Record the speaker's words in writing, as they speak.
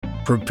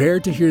Prepare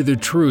to hear the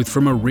truth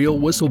from a real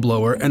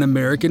whistleblower and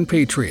American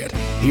patriot.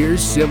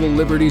 Here's civil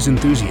liberties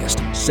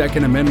enthusiast,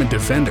 Second Amendment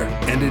defender,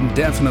 and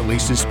indefinitely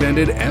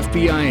suspended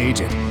FBI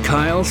agent,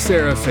 Kyle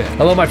Seraphin.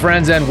 Hello, my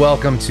friends, and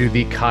welcome to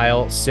the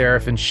Kyle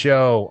Seraphin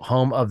Show,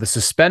 home of the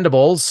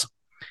Suspendables.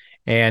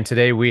 And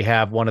today we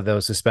have one of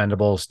those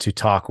Suspendables to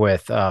talk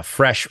with,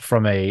 fresh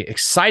from a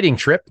exciting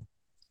trip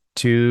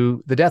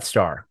to the Death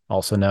Star,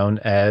 also known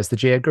as the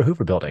J. Edgar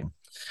Hoover Building.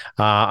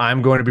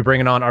 I'm going to be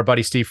bringing on our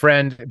buddy Steve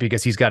Friend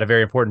because he's got a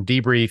very important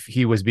debrief.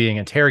 He was being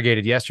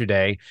interrogated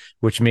yesterday,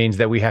 which means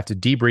that we have to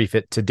debrief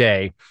it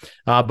today.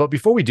 But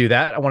before we do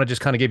that, I want to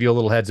just kind of give you a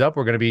little heads up.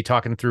 We're going to be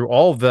talking through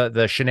all of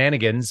the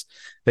shenanigans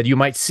that you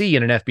might see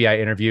in an FBI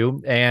interview.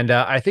 And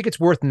I think it's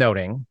worth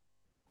noting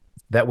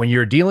that when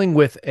you're dealing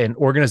with an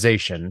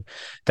organization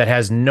that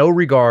has no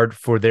regard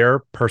for their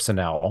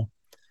personnel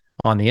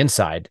on the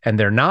inside, and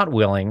they're not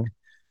willing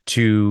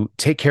to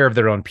take care of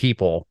their own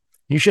people,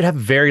 you should have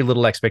very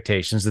little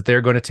expectations that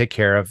they're going to take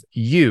care of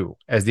you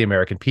as the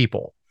American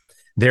people.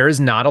 There is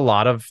not a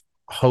lot of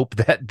hope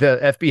that the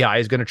FBI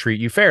is going to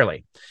treat you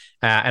fairly.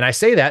 And I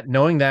say that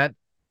knowing that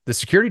the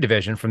security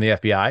division from the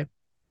FBI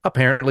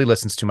apparently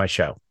listens to my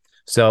show.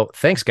 So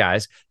thanks,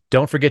 guys.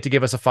 Don't forget to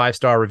give us a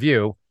 5-star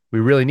review. We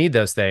really need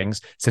those things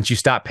since you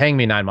stopped paying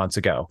me 9 months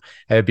ago.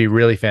 It'd be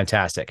really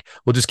fantastic.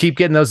 We'll just keep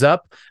getting those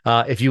up.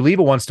 If you leave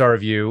a 1-star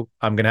review,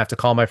 I'm going to have to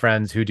call my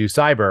friends who do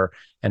cyber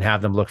and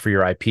have them look for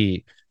your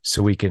IP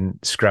so we can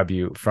scrub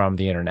you from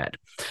the internet.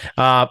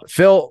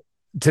 Phil,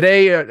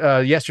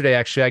 yesterday,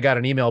 actually, I got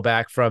an email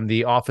back from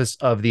the Office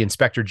of the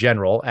Inspector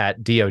General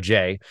at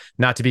DOJ,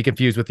 not to be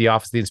confused with the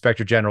Office of the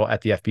Inspector General at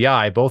the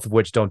FBI, both of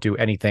which don't do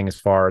anything as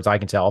far as I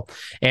can tell.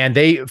 And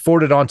they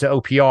forwarded on to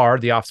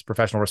OPR, the Office of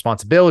Professional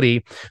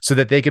Responsibility, so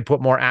that they could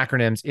put more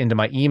acronyms into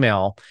my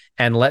email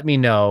and let me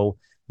know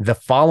the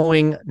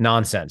following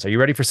nonsense. Are you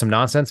ready for some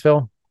nonsense,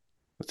 Phil?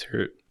 Let's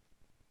hear it.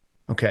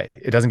 Okay.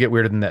 It doesn't get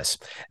weirder than this.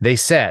 They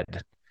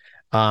said,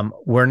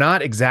 we're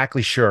not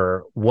exactly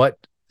sure what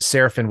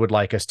Seraphin would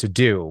like us to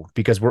do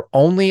because we're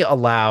only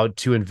allowed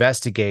to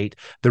investigate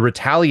the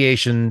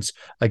retaliations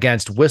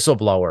against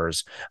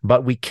whistleblowers,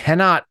 but we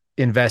cannot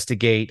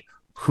investigate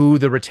who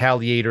the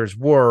retaliators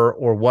were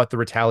or what the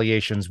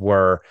retaliations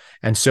were.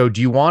 And so do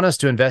you want us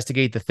to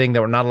investigate the thing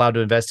that we're not allowed to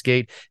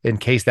investigate in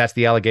case that's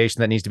the allegation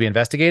that needs to be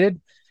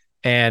investigated?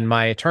 And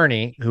my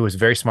attorney, who is a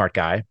very smart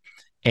guy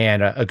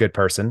and a good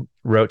person,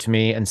 wrote to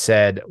me and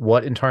said,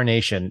 what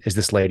incarnation is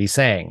this lady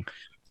saying?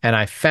 And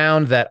I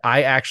found that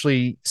I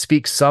actually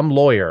speak some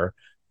lawyer,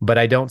 but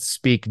I don't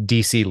speak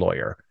DC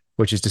lawyer,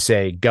 which is to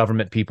say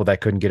government people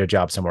that couldn't get a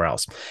job somewhere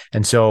else.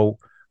 And so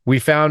we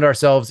found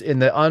ourselves in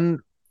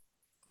the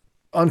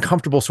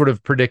uncomfortable sort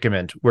of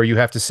predicament where you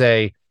have to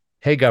say,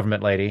 hey,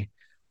 government lady,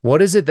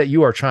 what is it that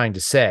you are trying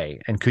to say?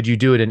 And could you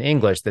do it in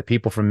English that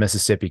people from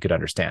Mississippi could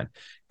understand?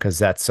 Because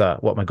that's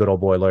what my good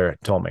old boy lawyer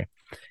told me.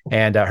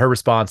 And her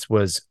response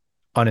was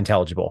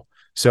unintelligible.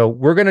 So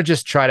we're going to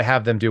just try to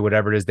have them do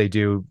whatever it is they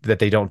do that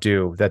they don't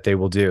do, that they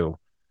will do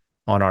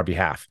on our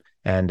behalf.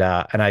 And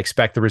I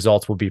expect the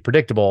results will be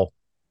predictable.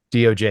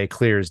 DOJ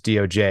clears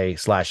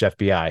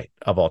DOJ/FBI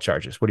of all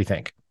charges. What do you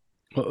think?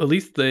 Well, at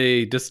least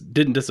they just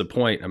didn't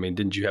disappoint. I mean,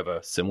 didn't you have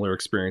a similar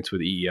experience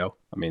with EEO?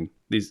 I mean,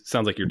 these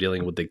sounds like you're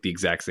dealing with the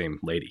exact same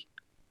lady.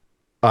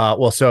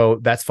 Well, so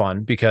that's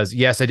fun because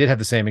yes, I did have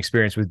the same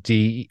experience with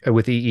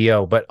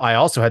EEO, but I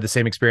also had the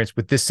same experience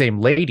with this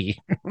same lady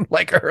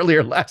like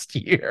earlier last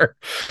year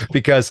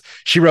because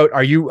she wrote,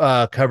 are you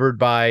covered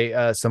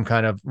by some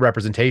kind of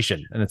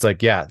representation? And it's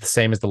like, yeah, the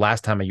same as the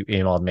last time you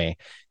emailed me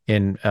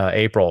in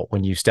April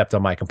when you stepped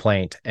on my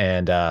complaint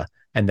and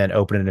then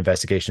opened an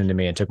investigation into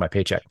me and took my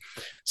paycheck.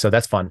 So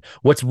that's fun.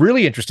 What's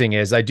really interesting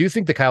is I do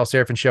think the Kyle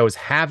Seraphin Show is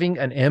having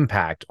an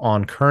impact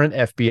on current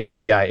FBI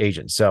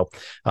agents. So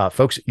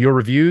folks, your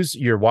reviews,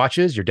 your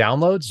watches, your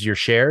downloads, your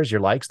shares,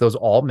 your likes, those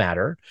all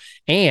matter.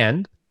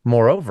 And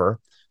moreover,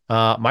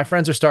 my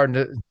friends are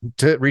starting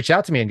to reach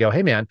out to me and go,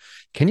 hey man,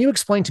 can you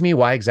explain to me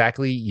why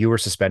exactly you were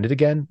suspended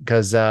again?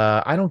 Because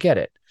I don't get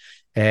it.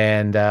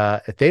 And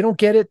if they don't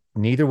get it,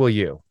 neither will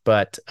you.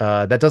 But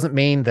that doesn't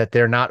mean that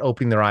they're not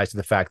opening their eyes to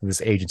the fact that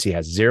this agency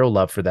has zero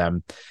love for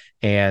them.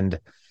 And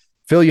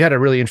Phil, you had a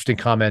really interesting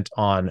comment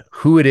on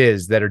who it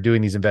is that are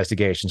doing these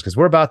investigations, because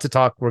we're about to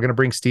talk. We're going to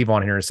bring Steve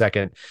on here in a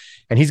second,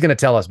 and he's going to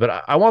tell us.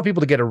 But I want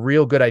people to get a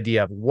real good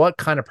idea of what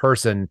kind of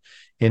person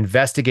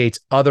investigates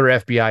other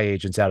FBI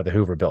agents out of the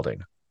Hoover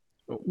Building.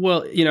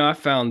 Well, I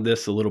found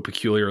this a little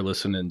peculiar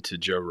listening to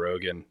Joe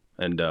Rogan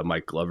and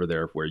Mike Glover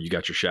there, where you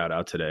got your shout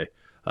out today.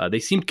 They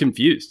seemed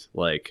confused.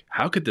 Like,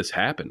 how could this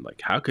happen?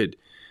 Like, how could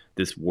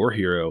this war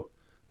hero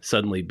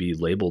suddenly be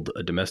labeled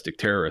a domestic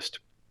terrorist?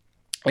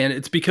 And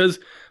it's because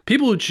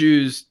people who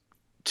choose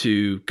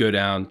to go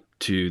down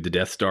to the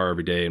Death Star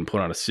every day and put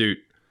on a suit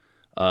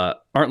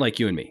aren't like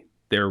you and me.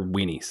 They're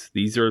weenies.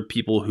 These are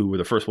people who were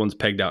the first ones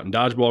pegged out in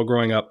dodgeball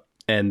growing up,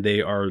 and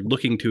they are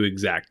looking to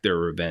exact their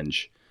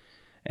revenge.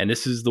 And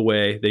this is the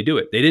way they do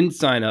it. They didn't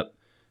sign up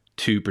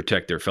to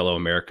protect their fellow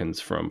Americans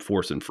from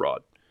force and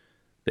fraud.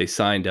 They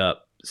signed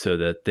up so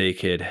that they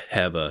could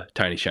have a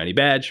tiny, shiny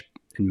badge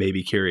and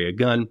maybe carry a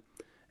gun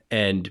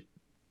and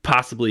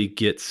possibly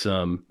get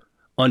some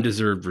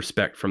undeserved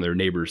respect from their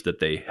neighbors that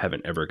they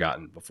haven't ever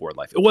gotten before in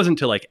life. It wasn't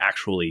to like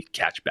actually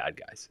catch bad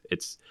guys.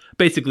 It's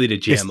basically to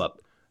jam up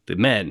the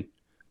men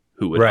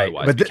who would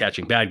otherwise be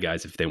catching bad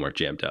guys if they weren't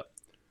jammed up.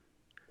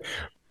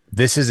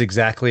 This is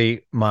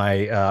exactly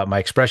my my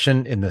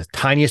expression in the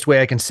tiniest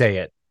way I can say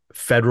it.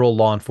 Federal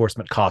law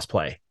enforcement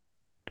cosplay.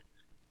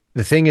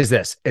 The thing is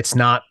this, it's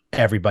not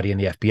everybody in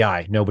the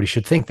FBI. Nobody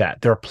should think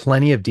that. There are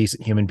plenty of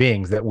decent human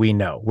beings that we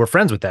know. We're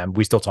friends with them.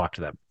 We still talk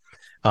to them.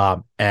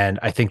 And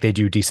I think they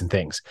do decent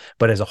things.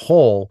 But as a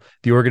whole,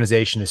 the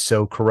organization is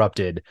so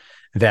corrupted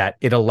that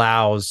it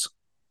allows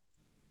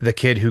the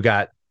kid who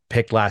got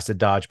picked last at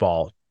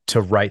dodgeball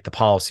to write the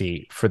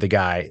policy for the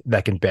guy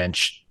that can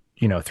bench,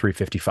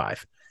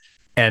 355.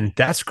 And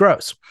that's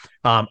gross.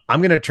 I'm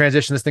going to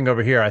transition this thing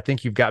over here. I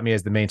think you've got me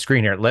as the main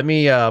screen here. Let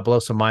me blow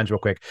some minds real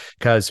quick,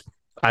 because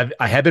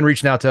I have been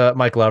reaching out to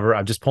Mike Glover.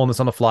 I'm just pulling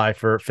this on the fly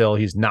for Phil.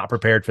 He's not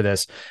prepared for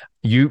this.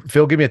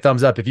 Phil, give me a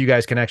thumbs up if you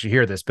guys can actually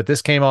hear this. But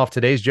this came off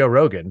today's Joe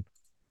Rogan.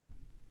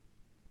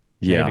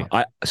 Yeah.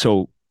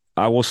 So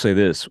I will say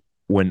this.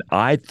 When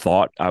I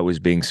thought I was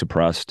being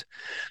suppressed,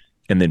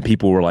 and then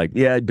people were like,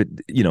 yeah, but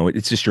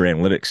it's just your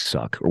analytics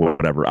suck or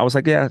whatever, I was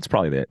like, yeah, it's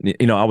probably that.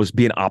 I was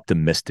being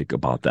optimistic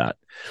about that.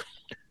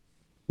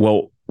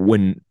 Well,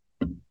 when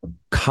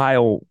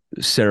Kyle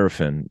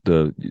Seraphin,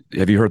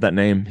 have you heard that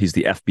name? He's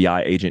the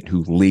FBI agent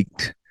who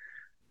leaked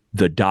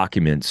the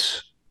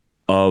documents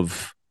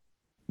of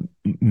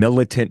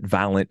militant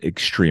violent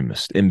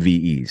extremists,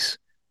 MVEs,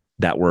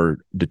 that were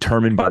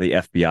determined by the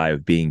FBI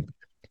of being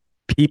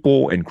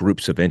people and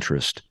groups of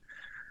interest.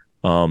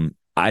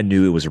 I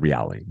knew it was a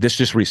reality. This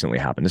just recently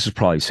happened. This is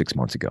probably 6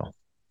 months ago.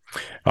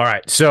 All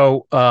right.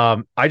 So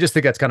I just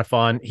think that's kind of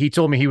fun. He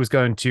told me he was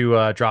going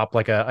to drop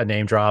like a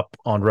name drop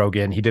on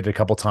Rogan. He did it a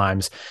couple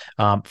times.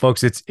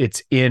 Folks,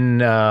 it's in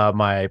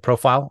my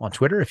profile on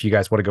Twitter. If you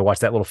guys want to go watch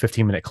that little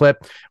 15-minute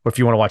clip, or if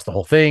you want to watch the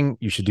whole thing,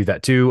 you should do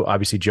that too.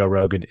 Obviously, Joe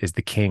Rogan is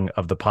the king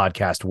of the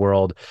podcast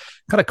world.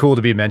 Kind of cool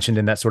to be mentioned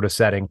in that sort of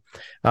setting.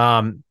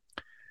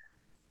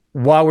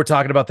 While we're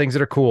talking about things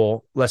that are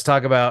cool, let's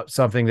talk about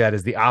something that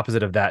is the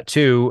opposite of that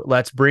too.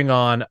 Let's bring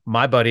on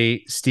my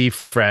buddy, Steve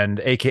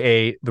Friend,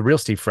 AKA the real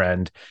Steve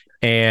Friend.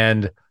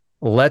 And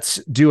let's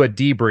do a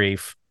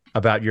debrief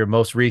about your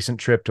most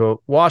recent trip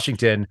to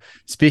Washington.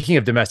 Speaking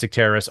of domestic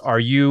terrorists, are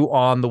you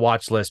on the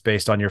watch list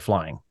based on your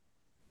flying?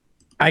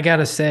 I got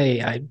to say,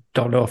 I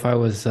don't know if I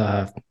was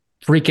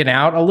freaking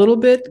out a little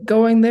bit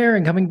going there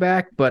and coming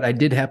back, but I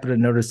did happen to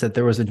notice that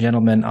there was a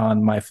gentleman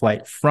on my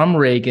flight from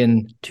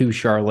Reagan to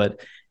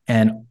Charlotte,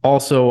 and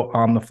also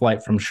on the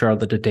flight from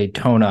Charlotte to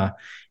Daytona.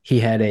 He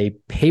had a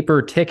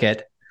paper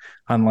ticket,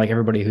 unlike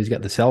everybody who's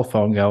got the cell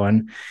phone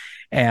going,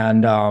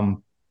 and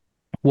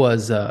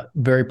was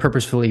very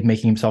purposefully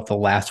making himself the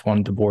last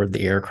one to board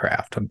the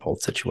aircraft in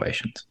both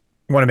situations.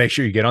 I want to make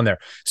sure you get on there.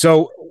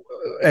 So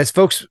as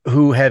folks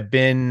who have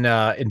been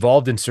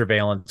involved in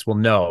surveillance will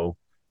know,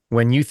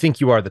 when you think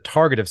you are the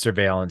target of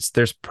surveillance,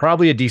 there's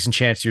probably a decent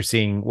chance you're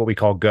seeing what we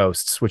call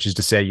ghosts, which is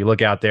to say you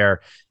look out there,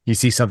 you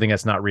see something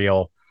that's not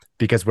real,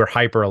 because we're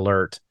hyper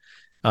alert.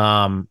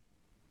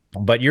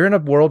 But you're in a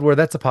world where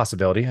that's a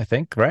possibility, I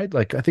think, right?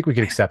 Like, I think we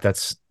could accept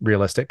that's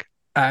realistic.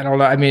 I don't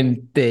know. I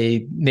mean,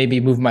 they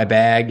maybe moved my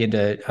bag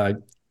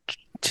into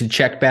to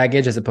check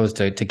baggage as opposed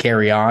to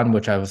carry on,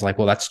 which I was like,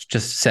 well, that's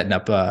just setting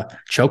up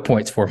choke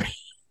points for me.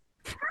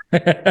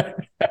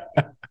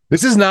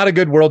 This is not a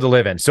good world to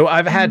live in. So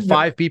I've had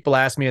 5 people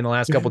ask me in the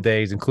last couple of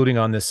days, including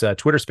on this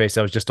Twitter space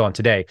I was just on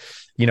today,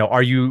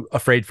 are you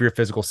afraid for your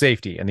physical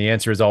safety? And the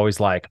answer is always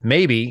like,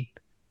 maybe,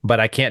 but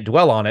I can't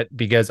dwell on it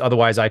because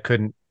otherwise I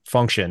couldn't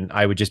function.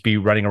 I would just be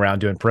running around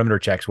doing perimeter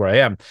checks where I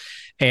am.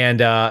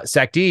 And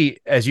SACD,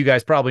 as you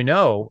guys probably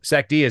know,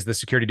 SACD is the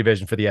security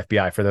division for the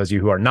FBI. For those of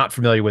you who are not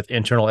familiar with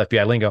internal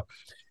FBI lingo,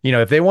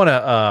 if they want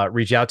to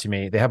reach out to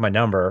me, they have my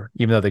number,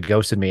 even though they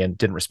ghosted me and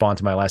didn't respond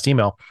to my last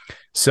email.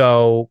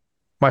 So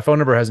my phone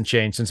number hasn't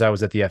changed since I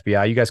was at the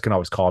FBI. You guys can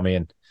always call me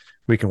and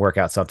we can work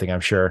out something, I'm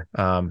sure.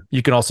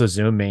 You can also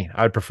Zoom me.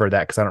 I would prefer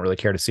that because I don't really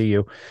care to see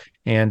you.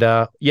 And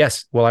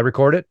yes, will I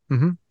record it?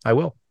 I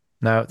will.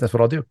 No, that's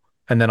what I'll do.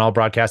 And then I'll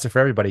broadcast it for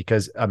everybody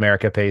because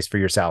America pays for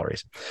your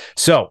salaries.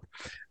 So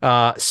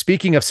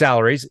speaking of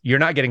salaries, you're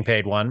not getting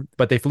paid one,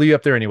 but they flew you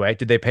up there anyway.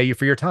 Did they pay you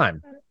for your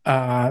time?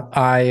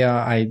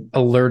 I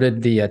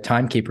alerted the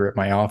timekeeper at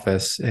my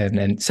office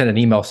and sent an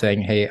email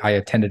saying, hey, I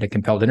attended a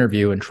compelled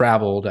interview and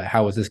traveled.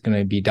 How is this going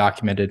to be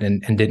documented?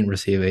 And didn't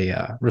receive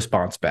a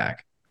response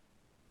back.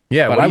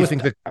 Yeah, but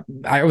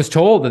I was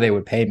told that they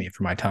would pay me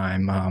for my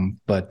time,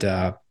 but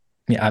I'm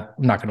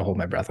not going to hold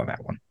my breath on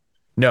that one.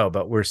 No,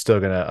 but we're still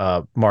going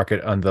to mark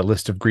it on the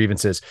list of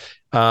grievances.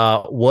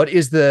 What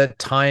is the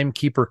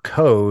timekeeper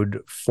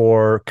code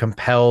for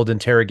compelled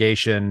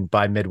interrogation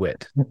by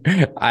midwit?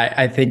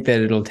 I think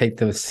that it'll take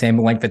the same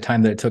length of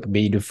time that it took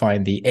me to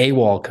find the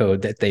AWOL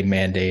code that they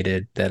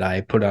mandated that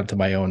I put onto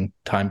my own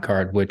time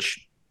card,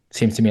 which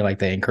seems to me like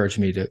they encouraged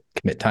me to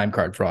commit time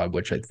card fraud,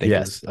 which I think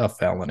is a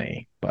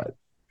felony. But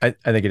I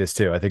think it is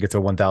too. I think it's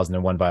a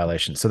 1001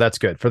 violation. So that's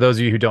good. For those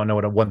of you who don't know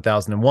what a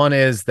 1001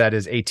 is, that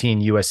is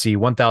 18 USC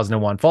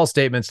 1001 false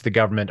statements to the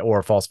government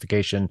or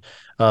falsification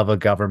of a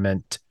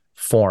government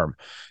form.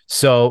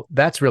 So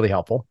that's really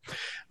helpful.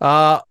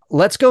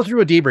 Let's go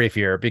through a debrief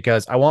here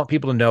because I want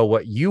people to know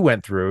what you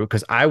went through,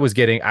 because I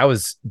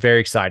was very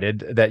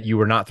excited that you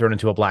were not thrown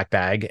into a black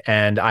bag.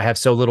 And I have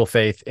so little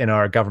faith in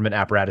our government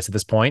apparatus at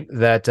this point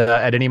that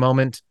at any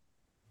moment,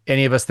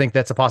 any of us think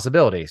that's a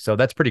possibility. So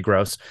that's pretty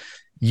gross.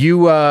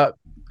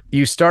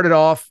 You started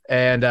off,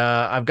 and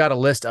I've got a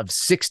list of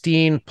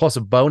 16 plus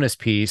a bonus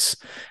piece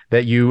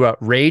that you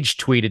rage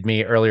tweeted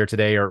me earlier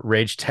today, or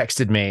rage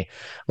texted me.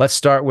 Let's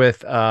start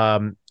with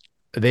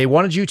they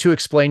wanted you to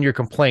explain your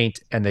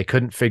complaint, and they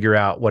couldn't figure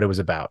out what it was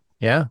about.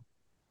 Yeah?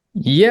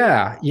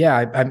 Yeah.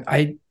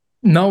 I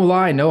no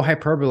lie, no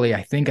hyperbole.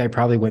 I think I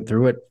probably went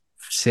through it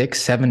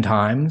 6-7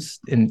 times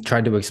and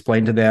tried to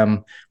explain to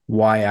them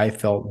why I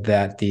felt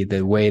that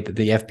the way that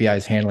the FBI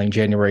is handling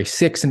January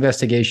 6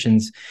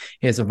 investigations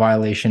is a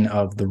violation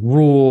of the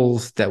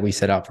rules that we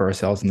set out for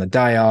ourselves in the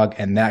dialogue,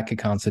 and that could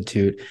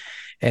constitute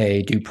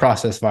a due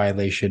process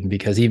violation,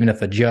 because even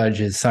if a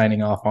judge is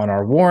signing off on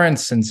our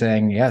warrants and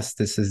saying, yes,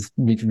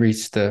 we've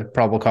reached the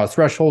probable cause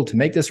threshold to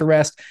make this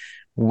arrest,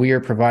 we are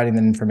providing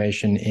the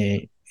information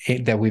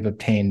that we've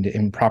obtained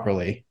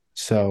improperly.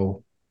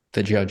 So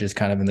the judge is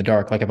kind of in the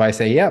dark. Like if I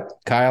say, yep,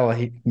 Kyle,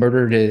 he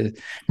murdered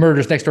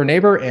his next door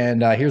neighbor,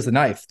 and here's the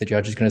knife, the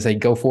judge is going to say,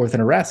 go forth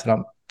and arrest. And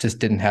I just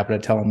didn't happen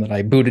to tell him that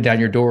I booted down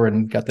your door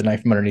and got the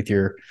knife from underneath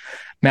your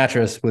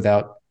mattress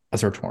without a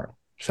search warrant.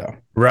 So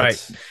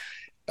right.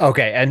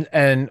 Okay.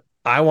 And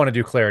I want to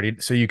do clarity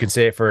so you can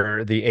say it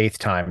for the 8th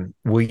time.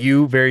 Will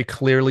you very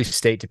clearly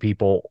state to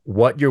people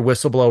what your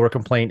whistleblower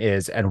complaint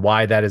is and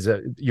why that is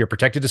your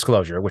protected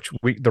disclosure, which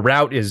the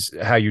route is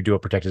how you do a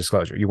protected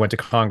disclosure. You went to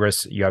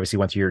Congress. You obviously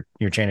went to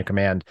your chain of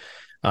command,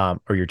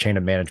 or your chain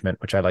of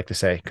management, which I like to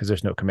say, because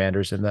there's no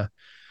commanders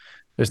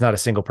there's not a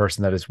single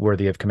person that is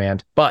worthy of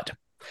command, but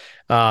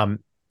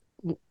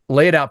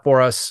lay it out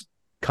for us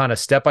kind of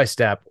step by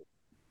step,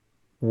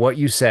 what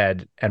you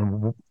said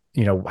and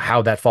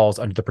how that falls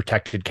under the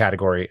protected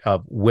category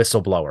of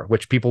whistleblower,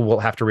 which people will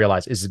have to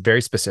realize is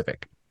very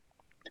specific.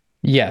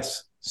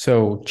 Yes.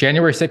 So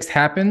January 6th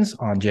happens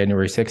on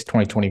January 6th,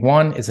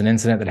 2021. It's an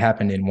incident that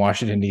happened in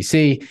Washington,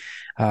 D.C.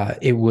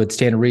 It would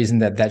stand to reason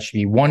that should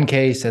be one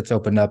case that's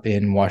opened up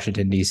in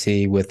Washington,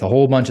 D.C. with a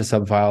whole bunch of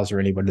subfiles or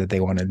anybody that they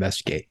want to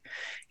investigate.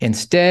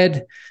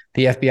 Instead,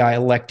 the FBI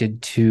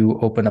elected to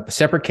open up a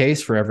separate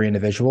case for every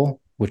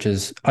individual, which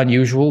is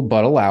unusual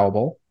but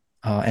allowable.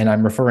 And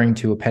I'm referring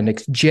to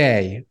Appendix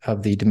J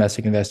of the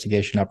Domestic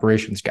Investigation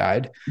Operations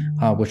Guide,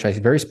 which I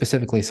very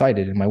specifically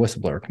cited in my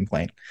whistleblower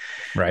complaint.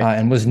 Right.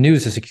 And was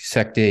news to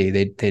SecD.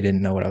 They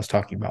didn't know what I was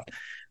talking about.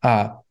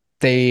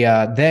 They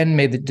then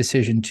made the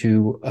decision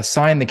to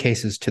assign the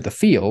cases to the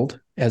field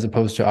as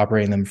opposed to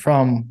operating them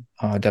from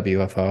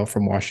WFO,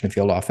 from Washington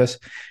Field Office.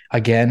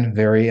 Again,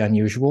 very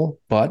unusual,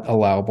 but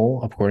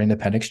allowable according to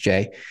Appendix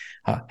J.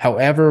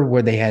 However,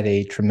 where they had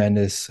a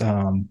tremendous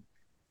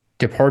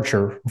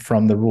departure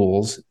from the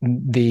rules,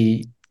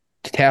 the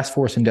task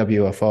force in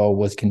WFO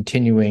was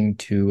continuing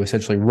to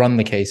essentially run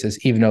the cases,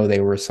 even though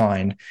they were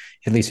assigned,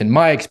 at least in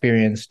my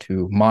experience,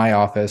 to my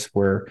office,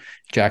 where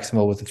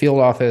Jacksonville was the field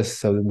office.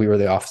 So we were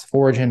the office of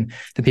origin.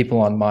 The people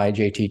on my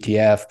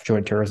JTTF,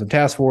 Joint Terrorism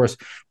Task Force,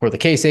 were the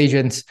case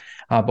agents,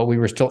 but we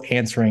were still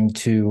answering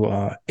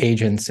to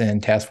agents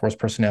and task force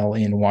personnel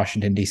in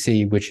Washington,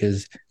 D.C., which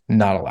is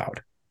not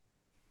allowed.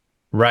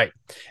 Right.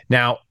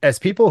 Now, as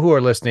people who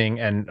are listening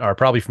and are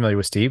probably familiar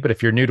with Steve, but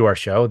if you're new to our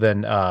show,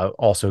 then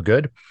also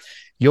good.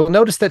 You'll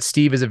notice that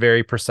Steve is a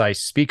very precise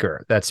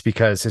speaker. That's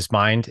because his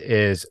mind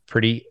is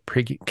pretty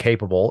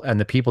capable, and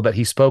the people that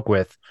he spoke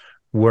with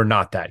were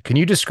not that. Can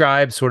you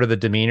describe sort of the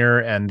demeanor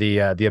and the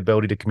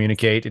ability to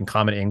communicate in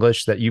common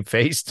English that you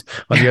faced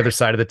on the other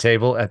side of the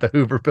table at the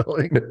Hoover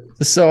Building?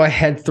 So I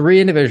had 3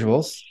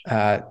 individuals.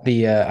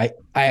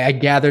 I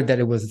gathered that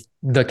it was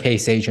the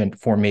case agent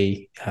for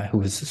me who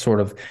was sort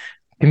of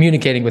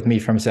communicating with me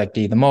from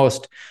SecD the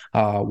most,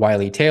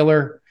 Wiley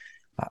Taylor.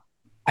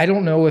 I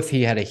don't know if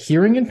he had a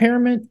hearing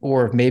impairment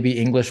or if maybe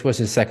English was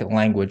his second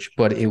language,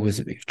 but it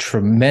was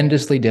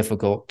tremendously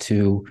difficult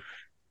to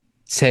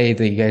say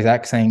the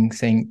exact same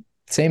thing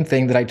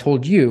that I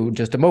told you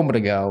just a moment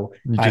ago.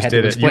 You just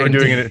did it.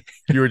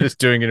 You were just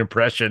doing an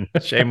impression.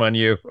 Shame on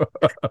you.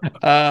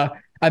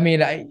 I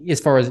mean, as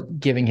far as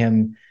giving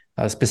him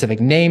specific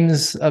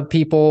names of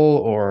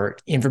people or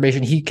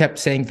information, he kept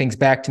saying things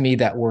back to me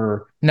that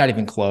were not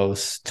even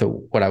close to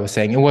what I was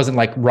saying. It wasn't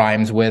like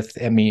rhymes with.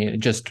 I mean,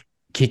 just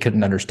he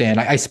couldn't understand.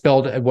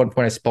 At one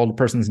point I spelled a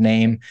person's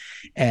name,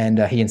 and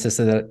he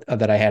insisted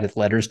that I had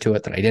letters to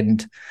it that I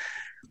didn't.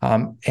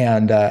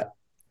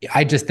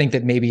 I just think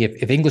that maybe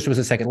if English was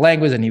a second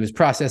language and he was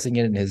processing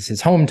it in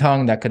his home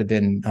tongue, that could have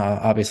been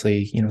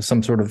obviously,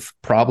 some sort of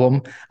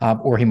problem,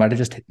 or he might have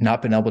just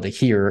not been able to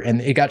hear.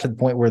 And it got to the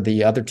point where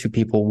the other 2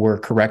 people were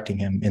correcting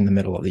him in the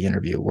middle of the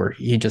interview, where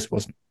he just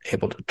wasn't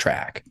able to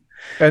track.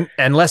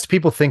 And lest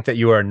people think that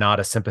you are not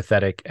a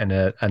sympathetic and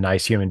a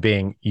nice human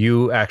being,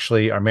 you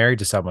actually are married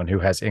to someone who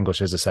has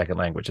English as a second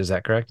language. Is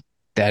that correct?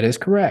 That is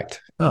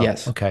correct. Oh,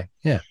 yes. Okay.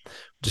 Yeah.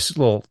 Just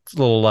a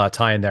little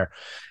tie in there.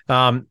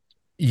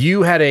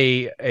 You had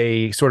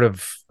a sort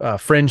of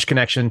fringe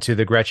connection to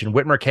the Gretchen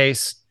Whitmer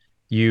case.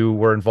 You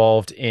were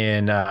involved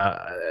in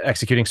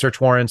executing search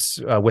warrants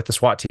with the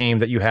SWAT team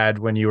that you had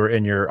when you were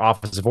in your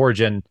office of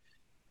origin.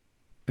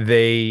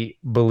 They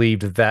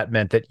believed that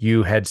meant that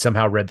you had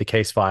somehow read the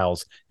case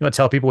files. You want to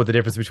tell people what the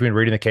difference between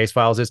reading the case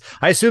files is?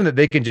 I assume that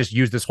they can just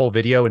use this whole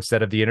video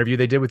instead of the interview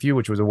they did with you,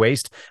 which was a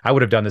waste. I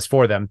would have done this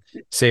for them,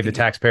 save the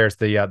taxpayers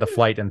the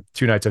flight and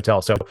 2 nights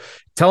hotel. So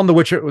tell them the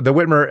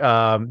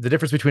Whitmer, the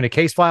difference between a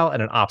case file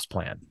and an ops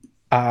plan.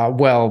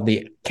 Well,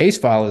 the case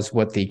file is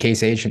what the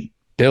case agent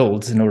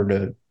builds in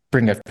order to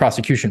bring a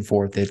prosecution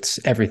forth. It's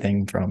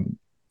everything from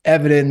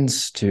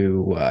evidence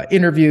to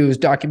interviews,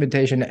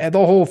 documentation, and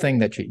the whole thing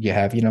that you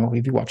have. You know,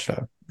 if you watched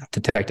a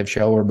detective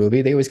show or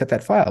movie, they always got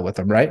that file with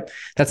them, right?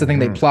 That's the thing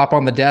they plop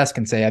on the desk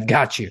and say, I've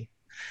got you.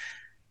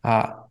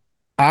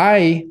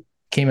 I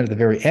came in at the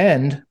very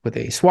end with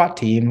a SWAT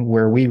team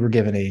where we were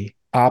given a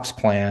ops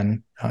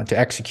plan to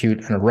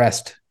execute an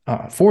arrest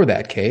for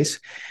that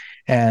case.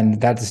 And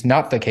that is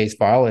not the case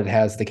file. It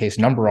has the case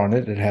number on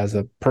it. It has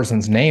a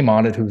person's name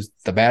on it who's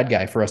the bad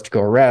guy for us to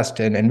go arrest.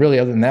 And really,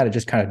 other than that, it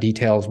just kind of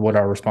details what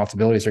our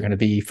responsibilities are going to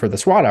be for the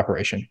SWAT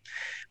operation.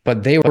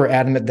 But they were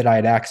adamant that I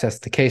had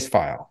accessed the case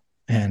file.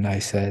 And I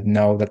said,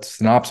 no,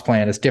 that's an ops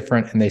plan. It's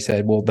different. And they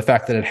said, well, the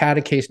fact that it had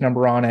a case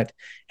number on it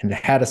and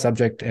it had a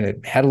subject and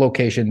it had a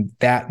location,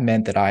 that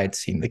meant that I had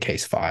seen the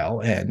case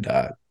file. And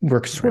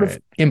we're sort of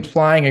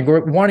implying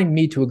and wanting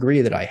me to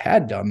agree that I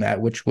had done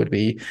that, which would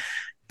be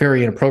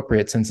very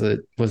inappropriate since it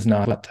was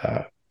not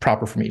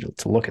proper for me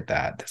to look at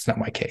that. That's not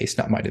my case,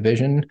 not my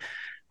division,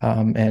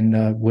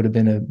 and would have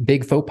been a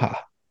big faux pas.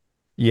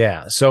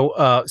 Yeah.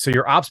 So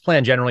your ops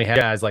plan generally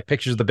has like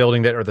pictures of the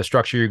building that or the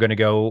structure you're going to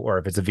go, or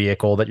if it's a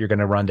vehicle that you're going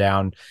to run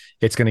down,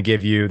 it's going to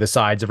give you the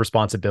sides of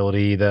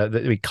responsibility,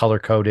 the color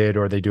coded,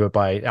 or they do it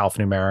by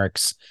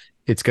alphanumerics.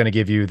 It's going to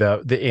give you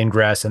the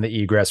ingress and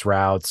the egress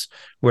routes,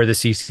 where the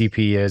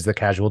CCP is, the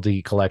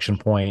casualty collection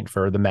point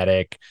for the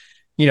medic.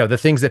 You know, the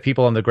things that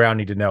people on the ground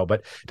need to know.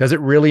 But does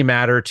it really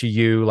matter to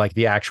you, like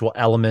the actual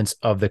elements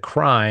of the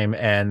crime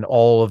and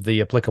all of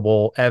the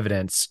applicable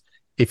evidence,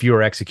 if you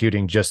are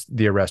executing just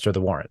the arrest or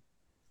the warrant?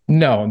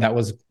 No, and that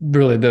was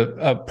really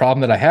the problem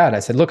that I had. I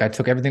said, look, I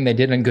took everything they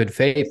did in good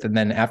faith. And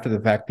then after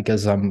the fact,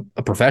 because I'm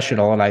a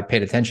professional and I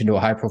paid attention to a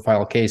high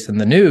profile case in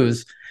the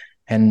news,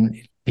 and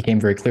it became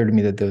very clear to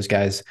me that those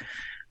guys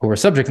who were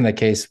subject in that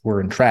case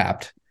were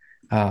entrapped.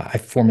 I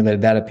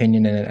formulated that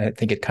opinion, and I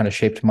think it kind of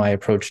shaped my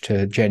approach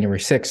to January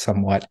 6th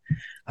somewhat,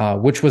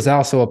 which was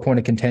also a point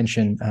of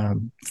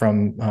contention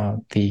from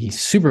the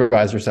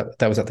supervisors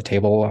that was at the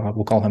table.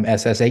 We'll call him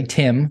SSA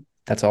Tim.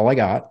 That's all I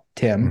got,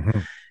 Tim. Mm-hmm.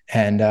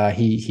 And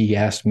he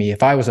asked me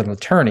if I was an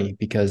attorney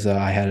because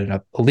I had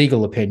a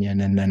legal opinion,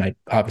 and then I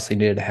obviously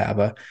needed to have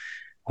a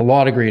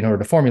law degree in order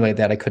to formulate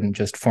that. I couldn't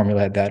just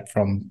formulate that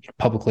from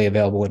publicly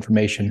available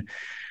information.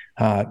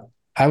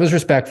 I was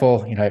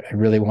respectful. You know, I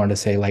really wanted to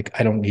say, like,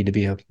 I don't need to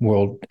be a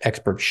world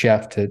expert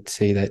chef to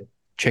say that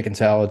chicken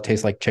salad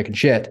tastes like chicken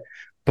shit.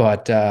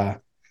 But,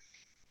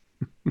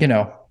 you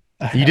know.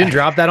 You didn't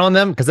drop that on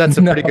them? Because that's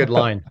a pretty good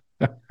line.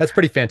 That's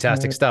pretty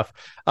fantastic stuff.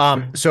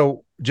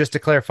 So just to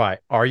clarify,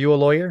 are you a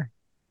lawyer?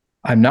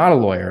 I'm not a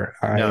lawyer.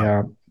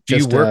 No. Do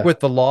you work with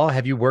the law?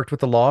 Have you worked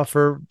with the law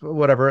for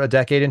whatever, a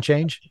decade and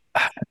change?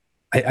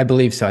 I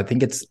believe so. I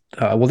think it's,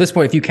 well, this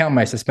point, if you count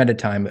my suspended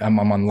time, I'm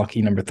on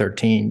lucky number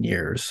 13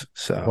 years.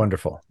 So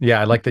wonderful.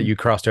 Yeah. I like that you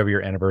crossed over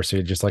your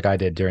anniversary just like I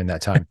did during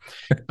that time.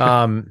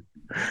 On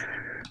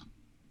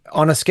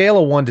a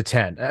scale of 1 to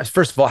 10,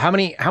 first of all, how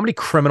many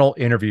criminal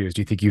interviews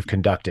do you think you've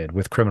conducted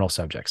with criminal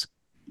subjects?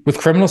 With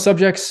criminal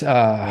subjects,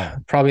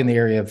 probably in the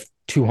area of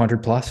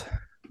 200 plus.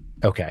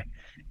 Okay.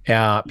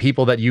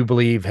 People that you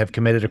believe have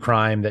committed a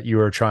crime that you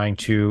are trying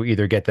to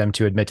either get them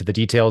to admit to the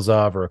details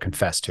of or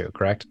confess to,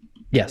 correct?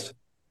 Yes.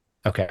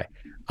 Okay.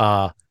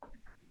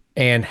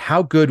 And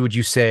how good would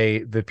you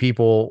say the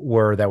people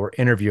were that were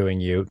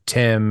interviewing you,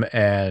 Tim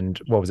and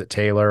what was it,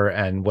 Taylor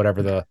and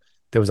whatever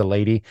there was a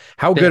lady.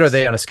 How good are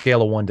they on a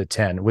scale of 1 to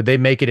 10? Would they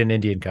make it in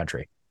Indian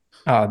country?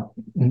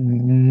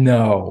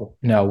 No,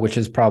 which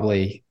is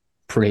probably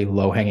pretty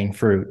low hanging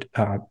fruit.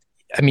 I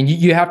mean,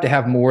 you have to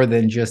have more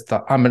than just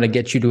I'm going to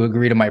get you to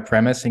agree to my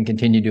premise and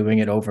continue doing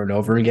it over and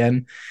over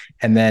again.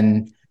 And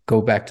then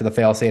go back to the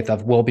fail-safe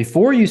of, well,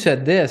 before you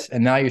said this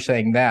and now you're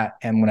saying that.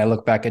 And when I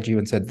look back at you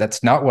and said,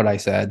 that's not what I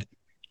said,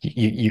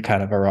 you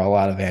kind of are all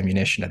out of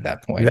ammunition at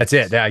that point. That's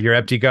it. Yeah, you're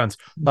empty guns.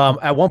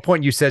 At one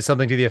point you said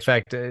something to the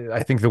effect,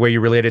 I think the way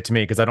you related it to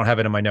me, because I don't have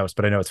it in my notes,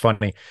 but I know it's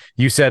funny.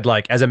 You said,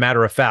 like, as a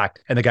matter of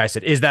fact, and the guy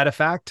said, is that a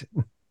fact?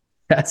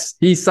 Yes.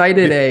 He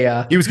cited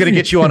he was going to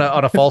get you on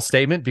a false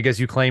statement because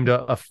you claimed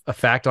a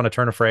fact on a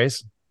turn of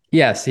phrase.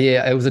 Yes,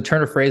 it was a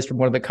turn of phrase from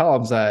one of the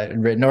columns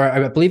I'd written, or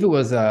I believe it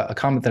was a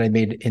comment that I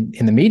made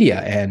in the media.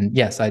 And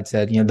yes, I'd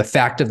said, the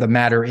fact of the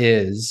matter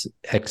is,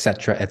 et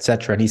cetera, et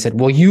cetera. And he said,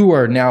 well, you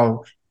are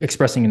now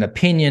expressing an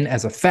opinion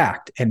as a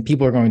fact, and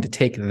people are going to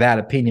take that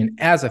opinion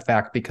as a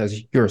fact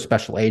because you're a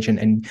special agent.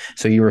 And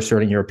so you're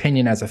asserting your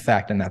opinion as a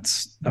fact. And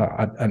that's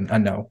a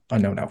no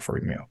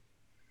for you.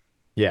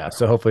 Yeah.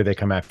 So hopefully they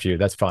come after you.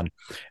 That's fun.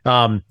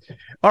 All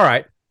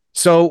right.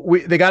 So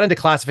they got into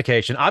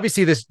classification.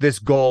 Obviously, this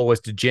goal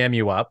was to jam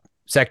you up.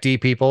 SecD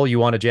people, you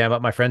want to jam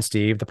up my friend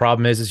Steve. The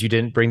problem is you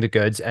didn't bring the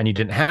goods and you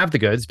didn't have the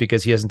goods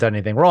because he hasn't done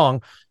anything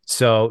wrong.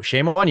 So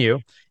shame on you.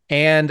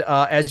 And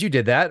as you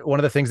did that, one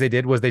of the things they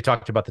did was they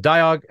talked about the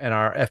DIOG and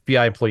our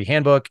FBI employee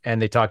handbook,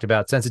 and they talked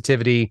about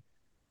sensitivity,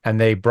 and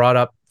they brought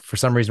up for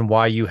some reason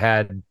why you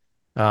had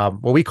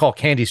what we call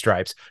candy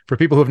stripes. For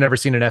people who have never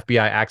seen an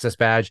FBI access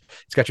badge,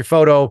 it's got your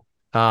photo.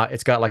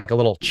 It's got like a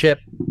little chip,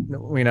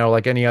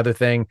 like any other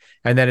thing.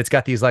 And then it's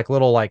got these like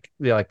little like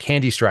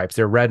candy stripes.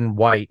 They're red and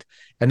white.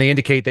 And they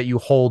indicate that you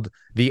hold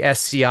the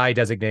SCI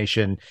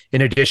designation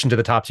in addition to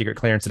the top secret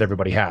clearance that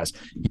everybody has.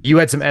 You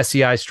had some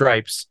SCI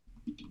stripes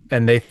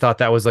and they thought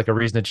that was like a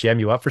reason to jam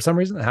you up for some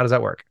reason. How does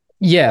that work?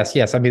 Yes.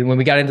 I mean, when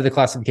we got into the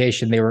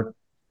classification, they were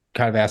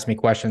kind of asking me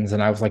questions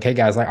and I was like, hey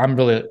guys, I'm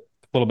really a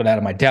little bit out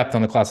of my depth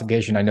on the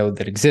classification. I know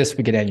that exists.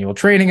 We get annual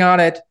training on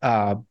it.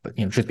 But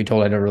truth be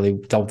told, I never really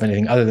dealt with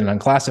anything other than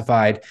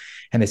unclassified.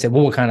 And they said,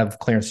 well, what kind of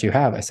clearance do you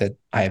have? I said,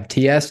 I have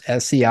TS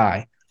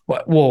SCI.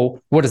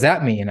 Well, what does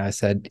that mean? I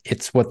said,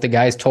 it's what the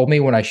guys told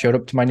me when I showed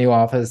up to my new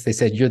office. They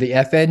said, you're the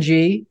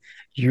FNG.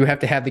 You have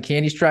to have the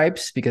candy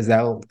stripes because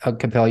that will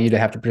compel you to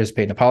have to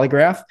participate in a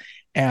polygraph.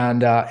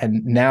 And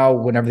now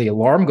whenever the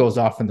alarm goes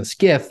off in the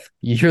skiff,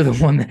 you're the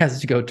one that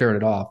has to go turn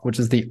it off, which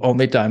is the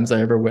only times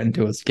I ever went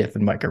into a skiff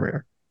in my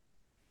career.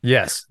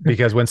 Yes,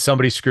 because when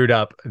somebody screwed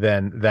up,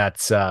 then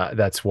that's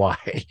why,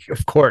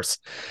 of course.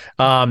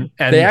 And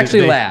they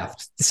actually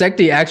laughed.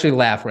 SecD actually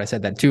laughed when I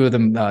said that. Two of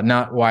them,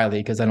 not Wiley,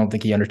 because I don't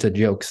think he understood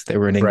jokes. They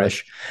were in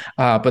English.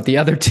 Right. But the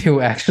other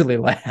two actually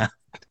laughed.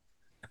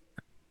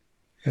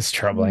 It's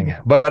troubling,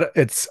 but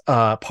it's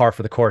par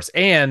for the course.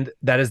 And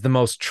that is the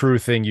most true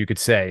thing you could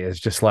say is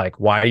just like,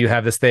 why do you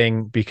have this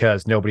thing?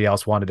 Because nobody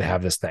else wanted to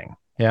have this thing.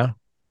 Yeah.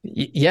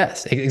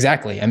 Yes,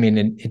 exactly. I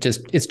mean,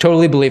 it's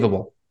totally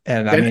believable.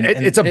 And I mean,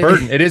 it's a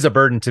burden. It is a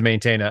burden to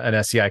maintain an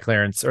SCI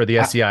clearance or the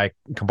SCI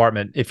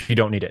compartment if you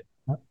don't need it.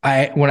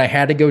 When I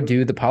had to go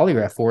do the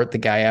polygraph for it, the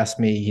guy asked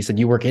me, he said,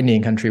 you work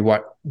Indian country.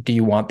 What do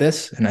you want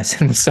this? And I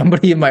said, well,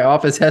 somebody in my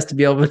office has to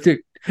be able to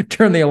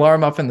turn the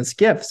alarm off in the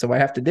skiff. So I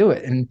have to do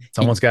it. And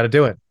someone's got to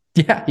do it.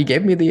 Yeah. He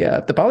gave me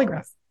the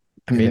polygraph.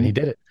 I mean, he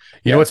did it.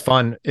 You know, what's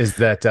fun is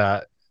that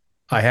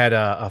I had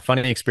a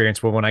funny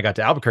experience where when I got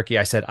to Albuquerque,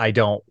 I said, I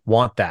don't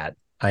want that.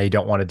 I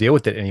don't want to deal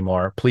with it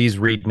anymore. Please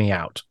read me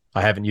out.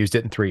 I haven't used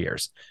it in 3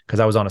 years because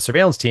I was on a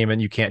surveillance team and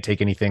you can't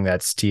take anything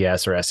that's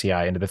TS or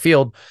SCI into the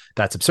field.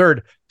 That's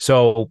absurd.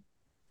 So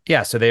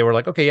yeah. So they were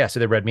like, okay, yeah. So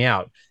they read me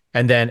out.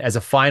 And then as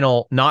a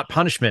final, not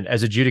punishment,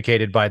 as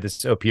adjudicated by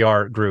this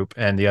OPR group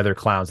and the other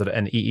clowns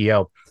and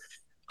EEO,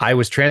 I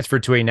was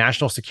transferred to a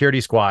national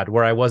security squad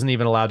where I wasn't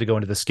even allowed to go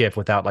into the skiff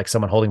without like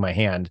someone holding my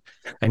hand.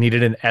 I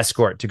needed an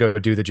escort to go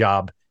do the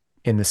job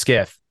in the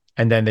skiff.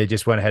 And then they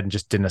just went ahead and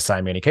just didn't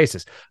assign me any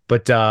cases.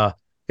 But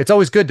it's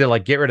always good to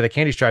like get rid of the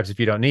candy stripes if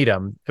you don't need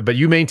them, but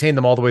you maintain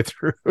them all the way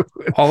through.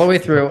 All the way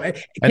through.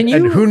 And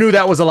who knew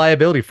that was a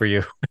liability for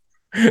you?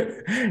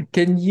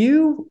 Can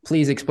you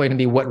please explain to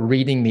me what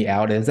reading me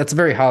out is? That's a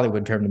very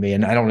Hollywood term to me,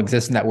 and I don't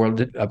exist in that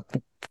world.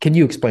 Can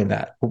you explain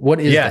that? What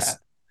is that?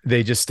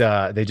 They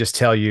just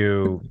tell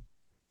you,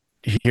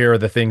 here are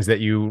the things that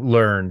you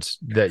learned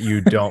that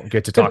you don't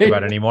get to talk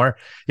about anymore.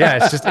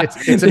 Yeah,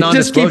 it's a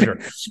non-disclosure.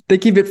 They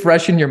keep it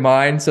fresh in your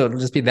mind, so it'll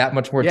just be that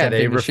much more tempting.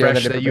 They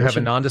refresh that you have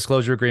a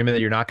non-disclosure agreement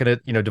that you're not going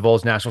to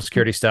divulge national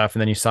security stuff,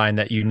 and then you sign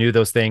that you knew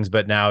those things,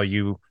 but now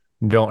you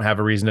don't have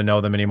a reason to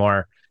know them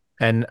anymore.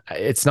 And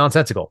it's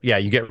nonsensical. Yeah,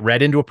 you get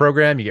read into a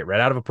program, you get read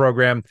out of a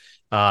program.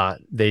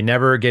 They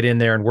never get in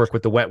there and work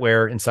with the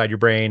wetware inside your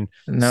brain.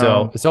 No,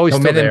 so it's always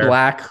still there.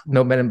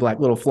 No Men in Black,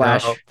 little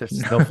flash. No,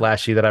 there's no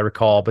flashy that I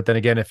recall. But then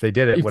again, if they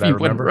did it, would I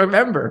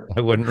remember? I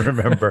wouldn't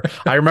remember.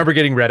 I remember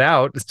getting read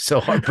out,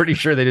 so I'm pretty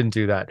sure they didn't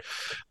do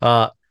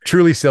that.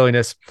 Truly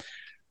silliness.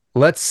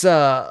 Let's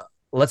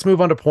move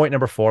on to point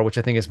number 4, which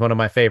I think is one of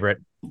my favorite.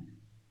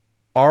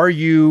 Are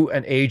you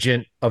an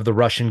agent of the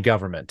Russian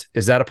government?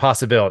 Is that a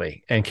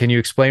possibility? And can you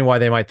explain why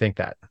they might think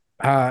that?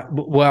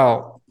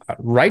 Well,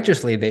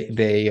 righteously,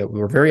 they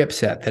were very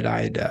upset that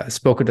I'd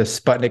spoken to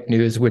Sputnik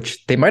News,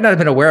 which they might not have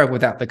been aware of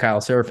without the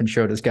Kyle Seraphin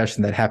show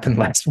discussion that happened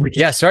last week.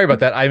 Yeah, sorry about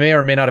that. I may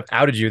or may not have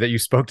outed you that you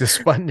spoke to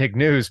Sputnik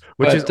News,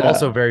 which is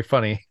also very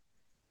funny.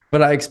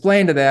 But I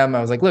explained to them,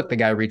 I was like, look, the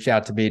guy reached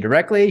out to me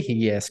directly.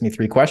 He asked me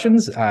 3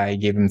 questions. I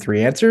gave him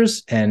 3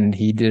 answers, and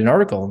he did an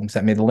article and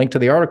sent me the link to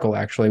the article,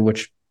 actually,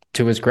 which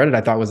to his credit,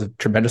 I thought was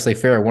tremendously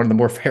fair. One of the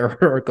more fair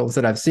articles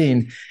that I've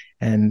seen.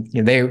 And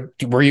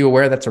were you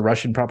aware that's a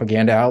Russian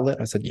propaganda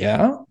outlet? I said,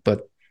 yeah,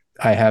 but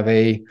I have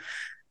a,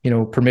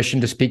 permission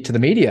to speak to the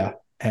media.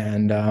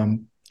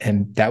 And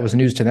and that was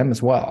news to them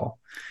as well.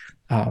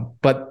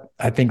 But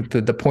I think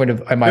the point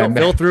of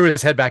Phil threw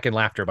his head back in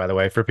laughter, by the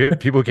way, for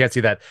people who can't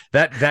see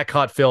that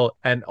caught Phil.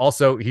 And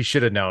also he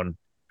should have known.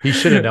 He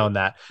should have known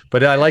that,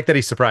 but I like that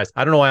he's surprised.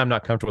 I don't know why I'm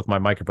not comfortable with my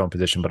microphone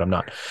position, but I'm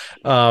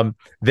not.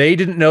 They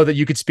didn't know that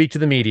you could speak to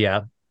the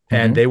media,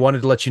 and they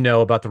wanted to let you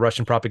know about the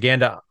Russian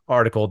propaganda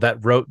article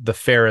that wrote the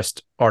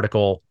fairest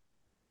article,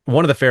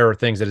 one of the fairer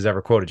things that has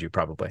ever quoted you,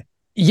 probably.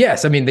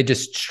 Yes. I mean, they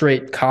just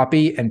straight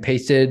copy and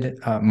pasted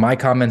my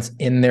comments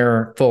in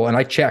their full. And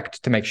I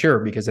checked to make sure,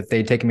 because if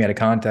they'd taken me out of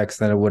context,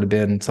 then it would have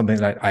been something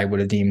that I would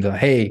have deemed,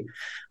 hey,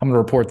 I'm going to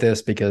report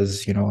this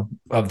because,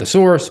 of the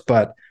source.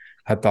 But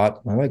I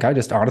thought, well, like, I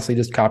just honestly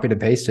just copied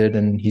and pasted,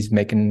 and he's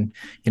making,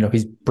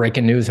 he's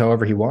breaking news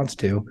however he wants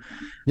to.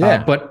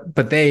 Yeah.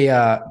 But they,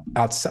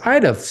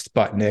 outside of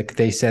Sputnik,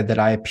 they said that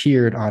I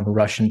appeared on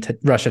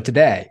Russia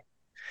Today.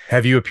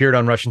 Have you appeared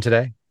on Russian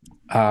Today?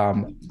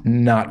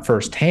 Not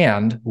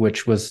firsthand,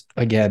 which was,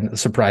 again, a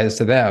surprise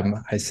to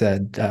them. I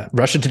said,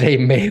 Russia Today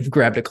may have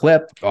grabbed a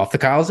clip off the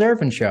Kyle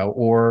Seraphin show,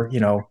 or,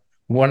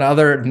 one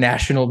other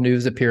national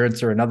news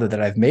appearance or another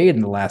that I've made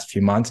in the last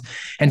few months,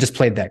 and just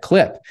played that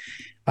clip.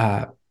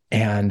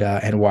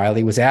 And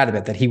Wiley was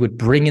adamant that he would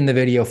bring in the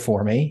video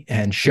for me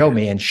and show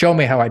me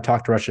how I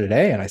talked to Russia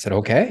Today. And I said,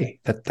 okay,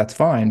 that's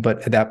fine.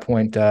 But at that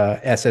point,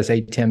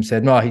 SSA Tim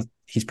said, no,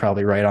 he's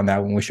probably right on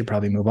that one. We should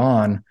probably move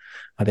on.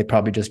 They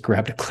probably just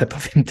grabbed a clip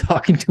of him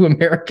talking to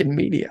American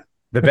media.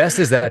 The best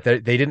is that they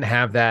didn't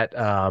have that.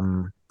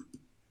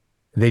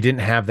 They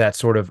didn't have that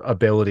sort of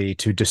ability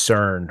to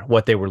discern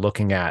what they were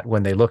looking at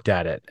when they looked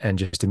at it, and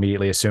just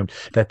immediately assumed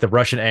that the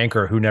Russian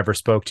anchor who never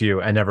spoke to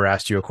you and never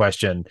asked you a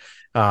question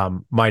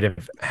might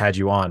have had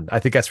you on. I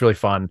think that's really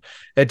fun.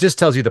 It just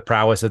tells you the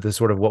prowess of the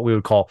sort of what we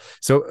would call.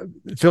 So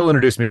Phil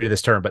introduced me to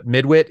this term, but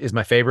midwit is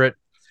my favorite.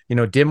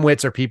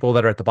 Dimwits are people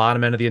that are at the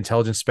bottom end of the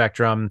intelligence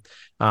spectrum.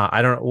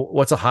 I don't know.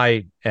 What's a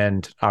high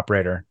end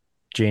operator?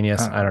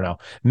 Genius? I don't know.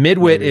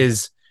 Midwit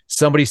is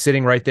somebody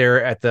sitting right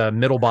there at the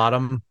middle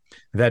bottom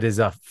that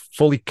is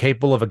fully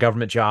capable of a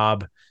government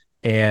job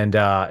and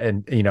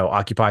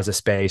occupies a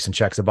space and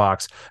checks a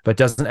box, but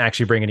doesn't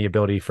actually bring any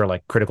ability for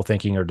like critical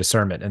thinking or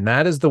discernment. And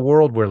that is the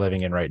world we're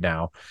living in right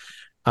now.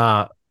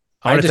 I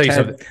want to tell you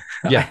something.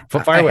 Yeah,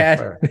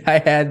 I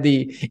had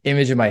the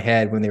image in my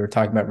head when they were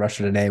talking about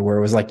Russia Today, where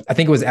it was like, I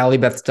think it was Allie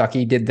Beth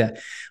Stuckey did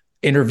the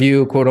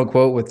interview, quote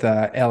unquote, with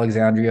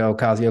Alexandria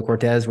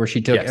Ocasio-Cortez, where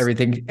she took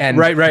everything and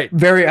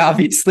very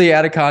obviously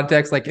out of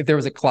context. Like, if there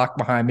was a clock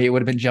behind me, it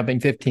would have been jumping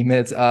 15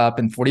 minutes up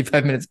and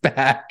 45 minutes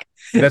back.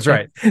 That's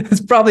right.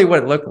 That's probably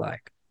what it looked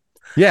like.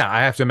 Yeah, I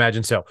have to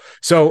imagine so.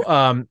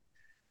 So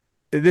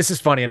this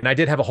is funny, and I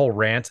did have a whole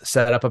rant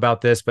set up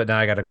about this, but now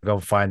I got to go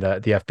find the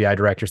FBI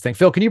director's thing.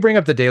 Phil, can you bring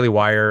up the Daily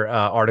Wire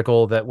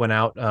article that went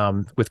out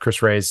with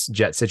Chris Wray's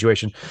jet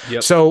situation?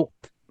 Yep. So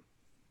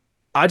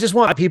I just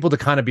want people to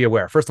kind of be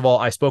aware. First of all,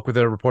 I spoke with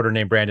a reporter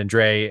named Brandon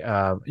Dre.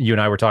 You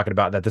and I were talking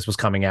about that this was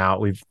coming out.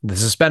 The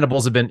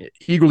Suspendables have been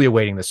eagerly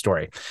awaiting this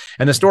story.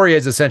 And the story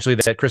is essentially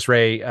that Chris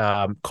Wray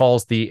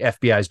calls the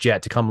FBI's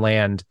jet to come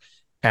land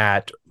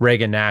at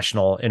Reagan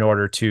National in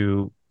order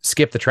to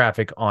skip the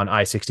traffic on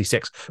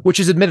I-66, which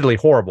is admittedly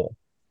horrible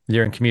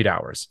during commute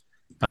hours.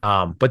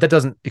 But that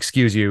doesn't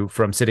excuse you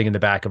from sitting in the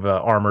back of an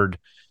armored,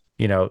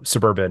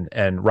 Suburban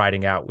and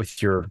riding out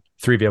with your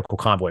 3-vehicle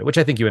convoy, which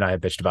I think you and I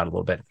have bitched about a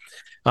little bit.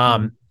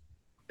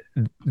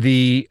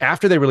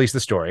 After they released the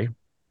story,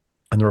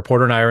 and the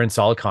reporter and I are in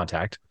solid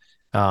contact,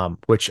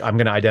 which I'm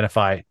going to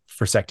identify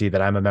for Secti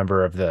that I'm a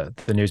member of the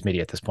news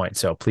media at this point.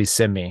 So please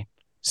sim me,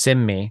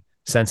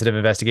 sensitive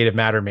investigative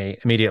matter me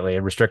immediately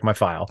and restrict my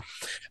file.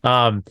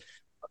 I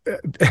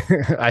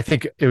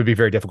think it would be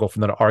very difficult for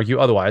them to argue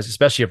otherwise,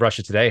 especially if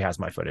Russia Today has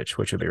my footage,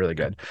 which would be really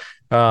good.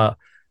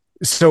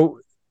 So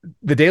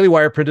the Daily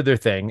Wire printed their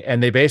thing,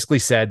 and they basically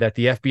said that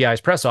the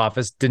FBI's press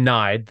office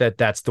denied that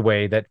that's the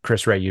way that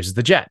Chris Wray uses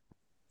the jet.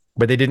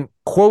 But they didn't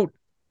quote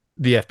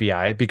the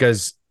FBI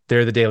because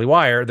they're the Daily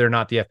Wire. They're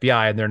not the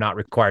FBI, and they're not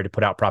required to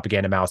put out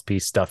propaganda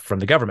mouthpiece stuff from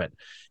the government.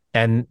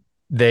 And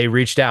the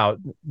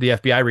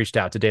FBI reached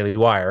out to Daily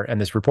Wire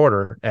and this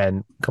reporter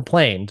and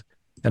complained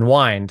and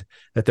whined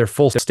that their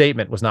full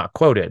statement was not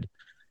quoted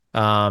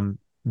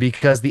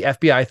because the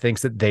FBI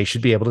thinks that they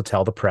should be able to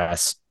tell the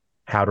press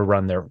how to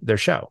run their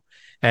show.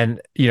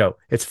 And,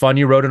 it's fun.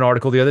 You wrote an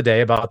article the other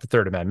day about the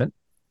Third Amendment.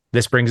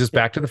 This brings us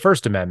back to the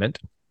First Amendment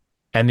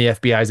and the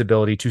FBI's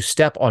ability to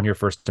step on your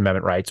First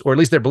Amendment rights, or at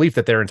least their belief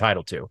that they're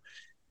entitled to.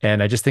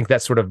 And I just think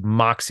that sort of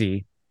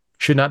moxie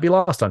should not be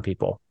lost on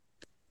people.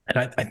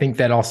 And I think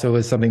that also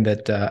is something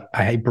that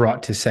I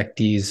brought to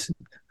Secti's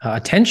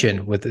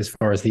attention with as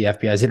far as the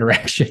FBI's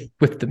interaction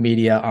with the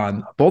media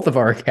on both of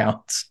our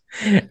accounts.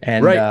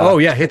 And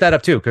hit that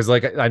up too, because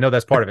I know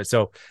that's part of it.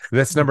 So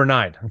that's number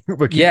 9.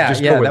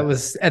 That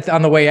was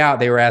on the way out.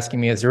 They were asking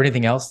me, "Is there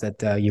anything else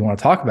that you want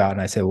to talk about?"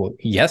 And I said, "Well,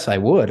 yes, I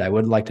would. I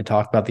would like to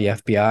talk about the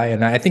FBI."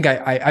 And I think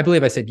I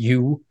believe I said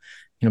you.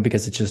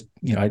 Because it's just,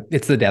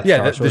 it's the Death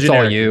Star, so it's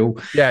all you.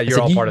 Yeah,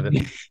 you're all part of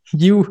it.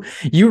 You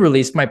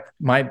released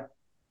my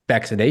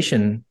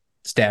vaccination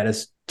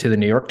status to the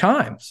New York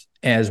Times,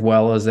 as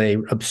well as a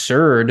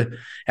absurd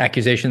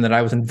accusation that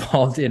I was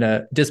involved in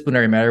a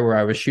disciplinary matter where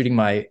I was shooting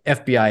my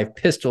FBI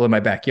pistol in my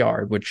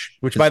backyard, which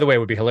by the way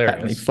would be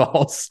hilarious.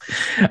 False.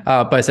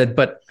 But I said,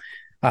 but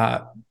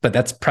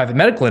that's private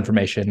medical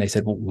information. They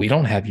said, well, we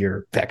don't have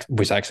your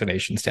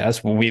vaccination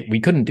status. Well, we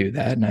couldn't do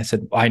that. And I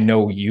said, I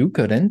know you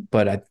couldn't,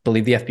 but I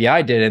believe the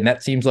FBI did. And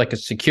that seems like a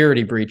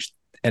security breach.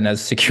 And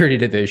as security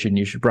division,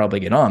 you should probably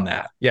get on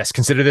that. Yes.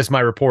 Consider this my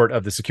report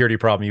of the security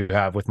problem you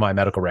have with my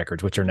medical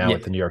records, which are now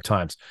at the New York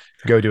Times.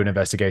 Go do an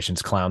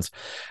investigations, clowns.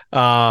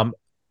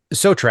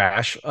 So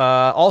trash.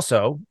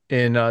 Also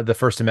in the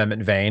First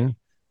Amendment vein,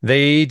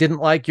 they didn't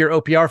like your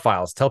OPR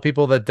files. Tell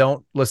people that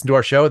don't listen to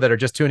our show that are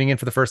just tuning in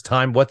for the first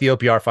time what the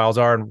OPR files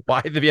are and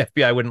why the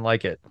FBI wouldn't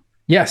like it.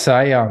 Yes,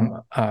 I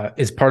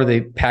as part of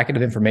the packet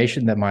of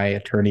information that my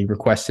attorney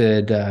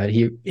requested,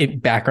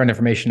 background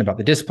information about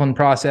the discipline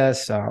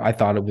process. I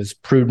thought it was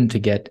prudent to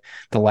get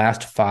the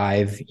last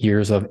 5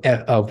 years of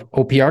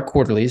OPR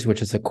quarterlies,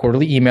 which is a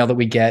quarterly email that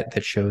we get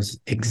that shows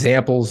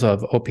examples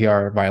of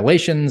OPR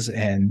violations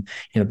and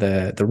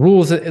the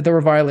rules that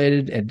were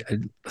violated,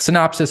 and a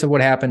synopsis of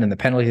what happened and the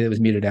penalty that was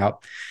meted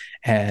out.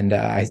 And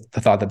I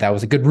thought that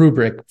was a good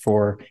rubric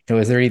for,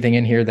 is there anything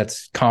in here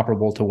that's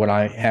comparable to what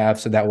I have?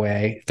 So that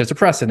way, if there's a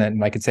precedent,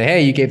 and I could say,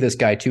 hey, you gave this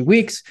guy 2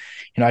 weeks,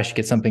 I should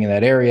get something in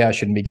that area. I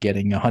shouldn't be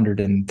getting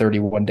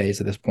 131 days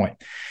at this point.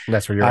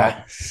 That's where you're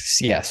at.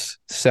 Yes.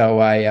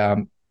 So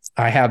I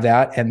have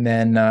that. And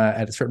then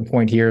at a certain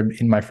point here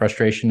in my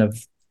frustration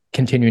of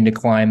continuing to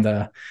climb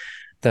the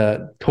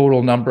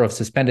total number of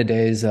suspended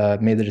days,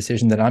 made the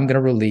decision that I'm going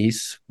to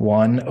release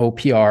one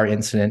OPR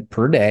incident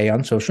per day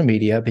on social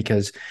media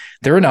because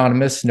they're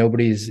anonymous.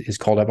 Nobody's is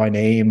called out by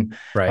name.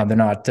 Right. They're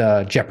not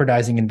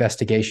jeopardizing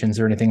investigations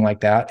or anything like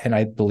that. And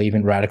I believe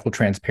in radical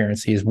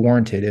transparency is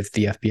warranted if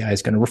the FBI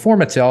is going to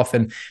reform itself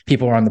and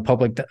people are on the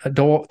public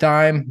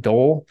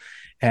dole,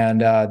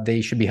 and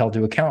they should be held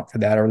to account for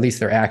that, or at least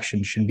their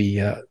actions should be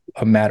a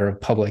matter of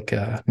public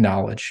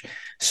knowledge.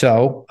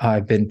 So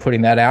I've been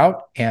putting that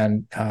out,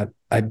 and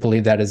I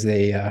believe that is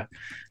the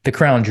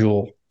crown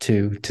jewel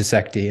to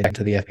SECD and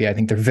to the FBI. I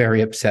think they're very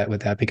upset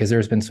with that because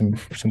there's been some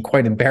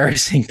quite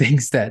embarrassing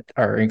things that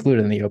are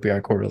included in the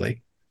OPR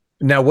quarterly.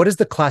 Now, what is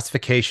the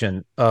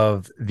classification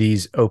of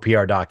these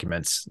OPR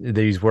documents?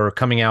 These were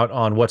coming out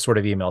on what sort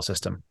of email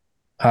system?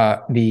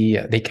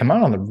 They come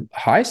out on the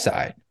high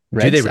side.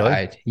 Red Do they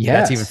side. really? Yes.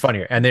 That's even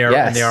funnier. And they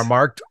are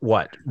marked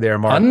what? They're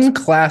marked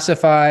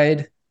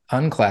unclassified,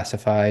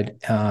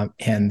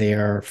 and they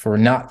are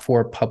not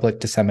for public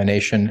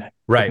dissemination.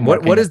 Right.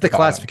 What is the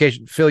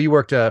classification? Phil, you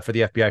worked for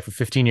the FBI for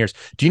 15 years.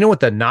 Do you know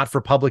what the not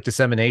for public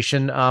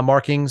dissemination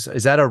markings?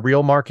 Is that a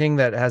real marking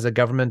that has a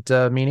government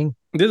meaning?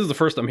 This is the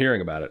first I'm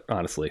hearing about it,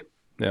 honestly.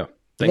 Yeah.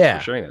 Thanks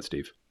for sharing that,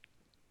 Steve.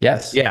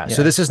 Yes. Yeah.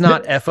 So this is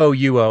not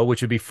FOUO,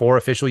 which would be for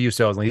official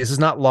use only. This is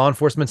not law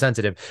enforcement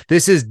sensitive.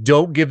 This is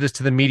don't give this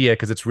to the media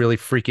because it's really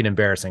freaking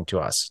embarrassing to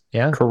us.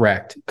 Yeah.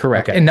 Correct.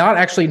 Okay. And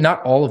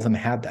not all of them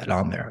had that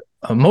on there.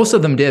 Most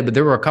of them did, but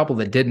there were a couple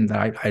that didn't.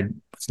 That I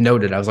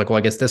noted. I was like, well,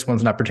 I guess this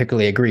one's not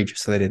particularly egregious,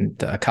 so they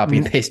didn't copy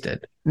and paste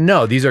it.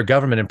 No, these are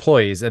government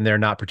employees, and they're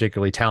not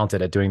particularly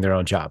talented at doing their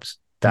own jobs.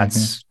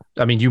 That's.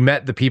 I mean, you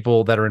met the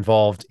people that are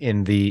involved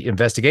in the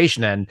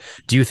investigation, and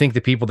do you think the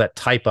people that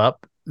type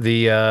up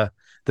the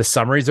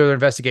summaries of their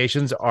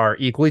investigations are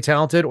equally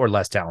talented or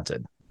less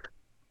talented?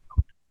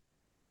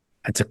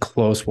 It's a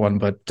close one,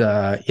 but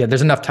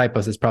there's enough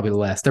typos. It's probably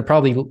less. They're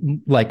probably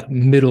like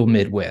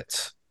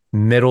midwits.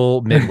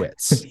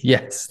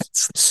 Yes.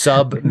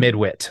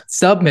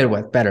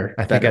 Sub-midwit. Better.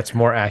 I think that's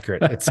more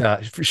accurate. It's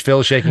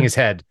Phil shaking his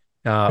head.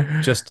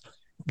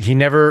 He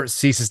never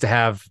ceases to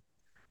have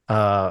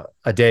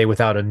a day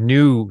without a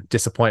new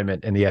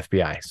disappointment in the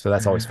FBI. So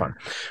that's always fun.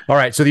 All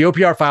right. So the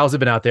OPR files have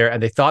been out there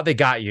and they thought they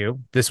got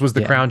you. This was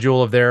the crown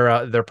jewel of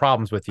their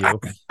problems with you.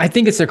 I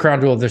think it's the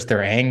crown jewel of just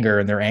their anger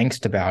and their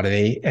angst about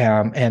it.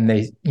 And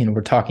they,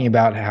 were talking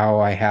about how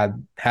I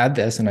had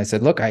this. And I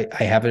said, look, I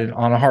have it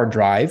on a hard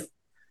drive.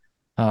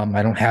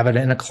 I don't have it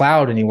in a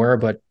cloud anywhere,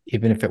 but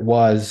even if it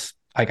was,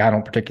 I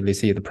don't particularly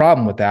see the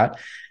problem with that.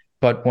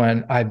 But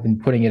when I've been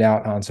putting it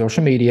out on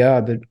social media,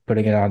 I've been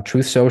putting it on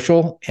Truth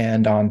Social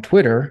and on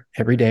Twitter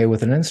every day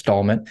with an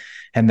installment.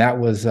 And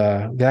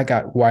that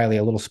got Wiley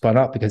a little spun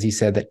up because he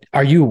said that,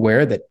 are you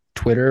aware that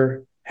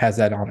Twitter has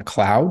that on a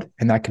cloud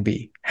and that could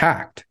be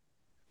hacked?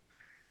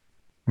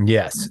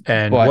 Yes.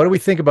 And what do we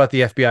think about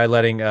the FBI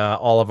letting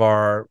all of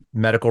our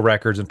medical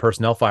records and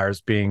personnel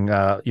files being,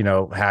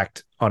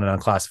 hacked on an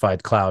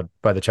unclassified cloud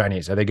by the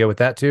Chinese? Are they good with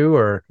that too?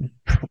 Or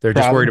they're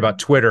just worried about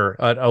Twitter,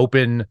 an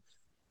open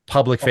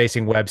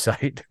public-facing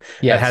website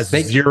that has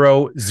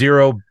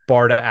zero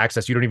bar to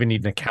access? You don't even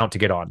need an account to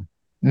get on.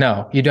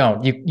 No, you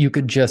don't. You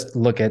could just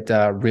look at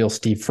Real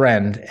Steve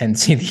Friend and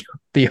see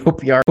the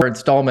OPR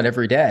installment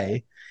every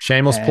day.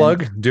 Shameless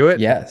plug. Do it.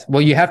 Yes.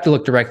 Well, you have to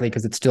look directly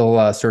because it's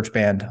still search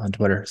banned on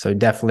Twitter. So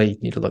definitely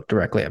need to look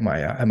directly at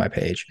my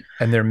page.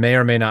 And there may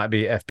or may not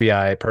be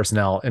FBI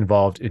personnel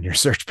involved in your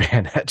search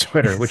ban at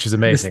Twitter, which is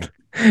amazing.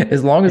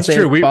 As long as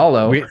they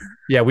follow.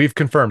 We've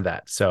confirmed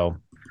that. So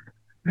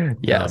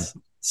Yes.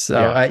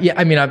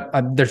 I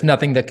mean, there's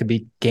nothing that could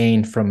be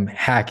gained from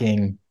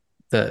hacking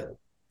the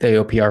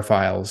OPR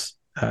files.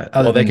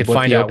 Well, they could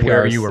find out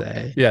where you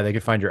were. Yeah, they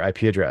could find your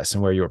IP address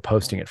and where you were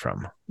posting it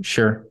from.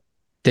 Sure.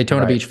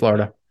 Daytona Beach,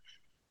 Florida.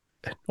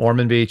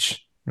 Ormond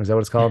Beach. Is that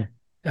what it's called?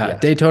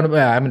 Daytona.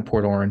 I'm in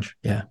Port Orange.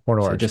 Yeah.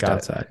 Port Orange. So just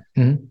outside.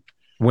 Mm-hmm.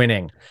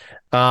 Winning.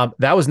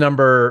 That was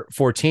number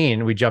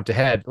 14. We jumped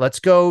ahead. Let's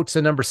go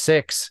to number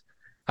 6.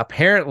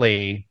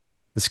 Apparently,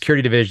 the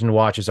security division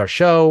watches our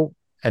show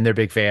and they're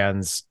big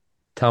fans.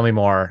 Tell me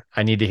more.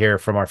 I need to hear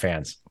from our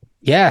fans.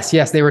 Yes.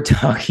 They were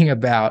talking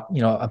about,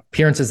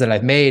 appearances that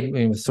I've made.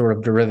 It was sort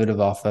of derivative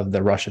off of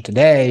the Russia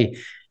Today.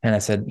 And I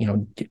said,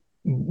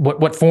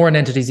 what foreign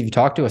entities have you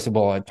talked to? I said,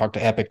 well, I talked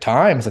to Epoch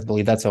Times. I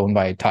believe that's owned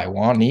by a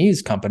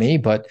Taiwanese company,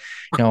 but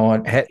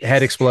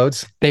head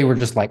explodes. They were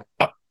just like,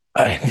 it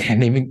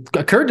hadn't even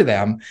occurred to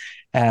them.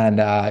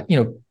 And,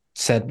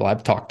 said, well,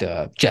 I've talked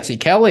to Jesse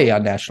Kelly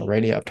on national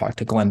radio. I've talked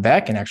to Glenn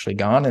Beck and actually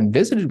gone and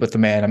visited with the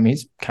man. I mean,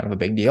 he's kind of a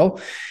big deal.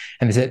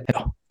 And they said,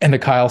 and the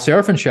Kyle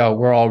Seraphin show,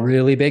 we're all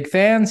really big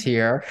fans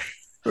here.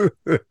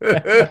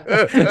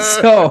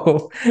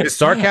 So is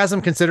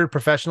sarcasm considered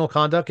professional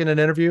conduct in an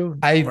interview?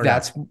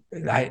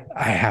 I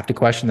have to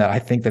question that. I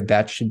think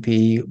that should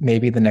be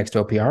maybe the next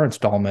OPR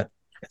installment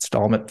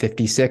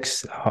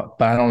 56, but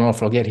I don't know if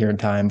it'll get here in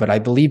time. But I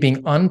believe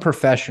being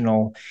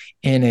unprofessional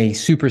in a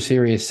super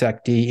serious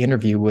SecD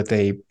interview with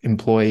a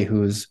employee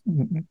who's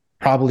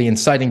probably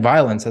inciting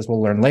violence, as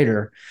we'll learn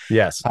later.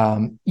 Yes.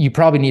 You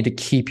probably need to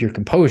keep your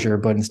composure,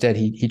 but instead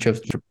he chose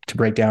to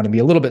break down and be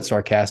a little bit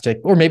sarcastic,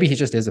 or maybe he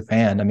just is a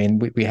fan. I mean,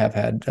 we have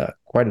had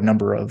quite a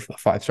number of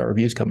 5-star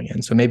reviews coming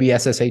in. So maybe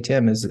SSA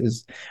Tim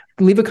is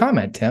leave a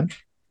comment, Tim.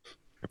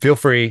 Feel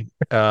free.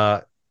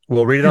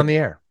 We'll read it on the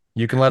air.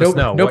 You can let us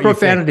know. No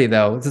profanity,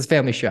 though. This is a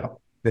family show.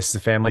 This is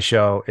a family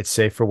show. It's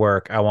safe for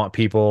work. I want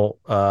people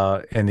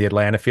in the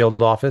Atlanta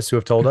field office who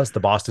have told us, the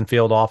Boston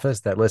field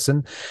office that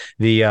listen,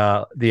 the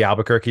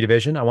Albuquerque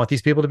division. I want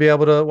these people to be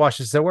able to watch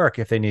this at work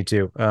if they need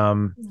to.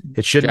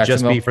 It shouldn't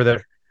just be for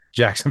the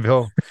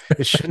Jacksonville.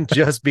 It shouldn't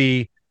just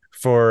be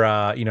for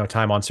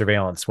time on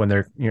surveillance when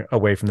they're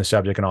away from the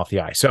subject and off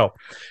the eye. So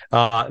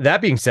that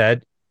being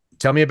said,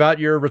 tell me about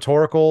your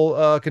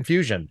rhetorical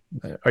confusion.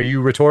 Are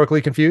you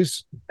rhetorically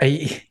confused?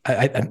 I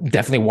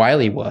definitely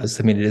Wiley was.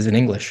 I mean, it is in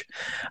English.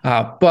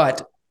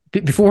 But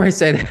before I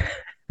say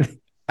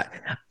that,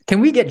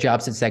 can we get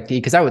jobs at SecD?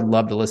 Because I would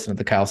love to listen to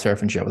the Kyle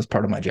Seraphin show as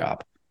part of my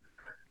job.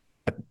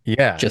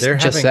 Yeah. Just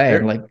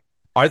saying.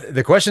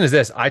 The question is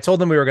this. I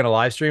told them we were going to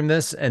live stream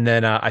this, and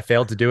then I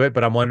failed to do it.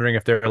 But I'm wondering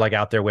if they're like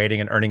out there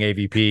waiting and earning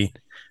AVP.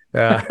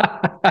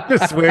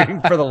 Just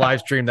waiting for the live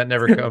stream that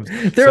never comes.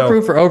 They're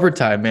approved for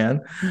overtime,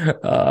 man.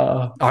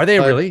 Are they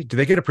really? Do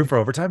they get approved for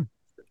overtime?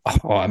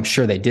 Oh, I'm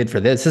sure they did for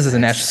this. This is a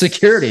national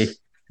security.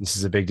 This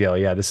is a big deal.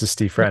 Yeah, this is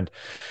Steve Friend.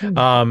 Phil,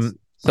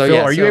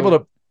 are you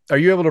able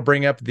to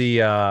bring up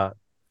the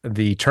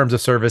terms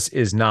of service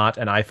is not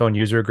an iPhone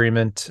user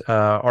agreement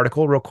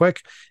article real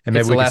quick, and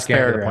maybe we can scan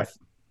paragraph.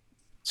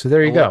 So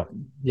there you go.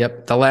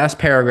 Yep. The last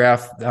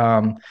paragraph.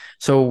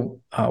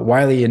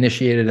 Wiley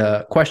initiated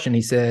a question.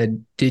 He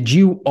said, did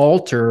you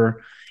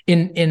alter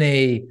in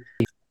a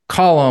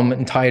column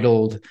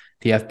entitled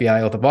 "The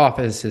FBI Oath of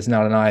Office is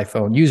not an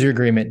iPhone user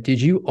agreement"?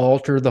 Did you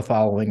alter the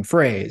following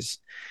phrase?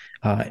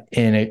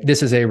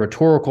 This is a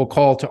rhetorical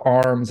call to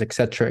arms, et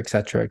cetera, et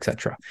cetera, et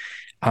cetera.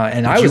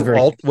 And I was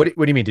what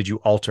do you mean? Did you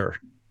alter?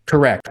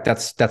 Correct.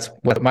 That's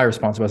what my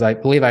response was. I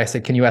believe I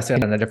said, can you ask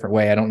that in a different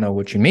way? I don't know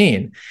what you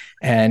mean.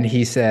 And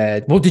he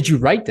said, well, did you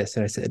write this?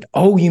 And I said,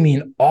 oh, you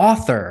mean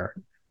author.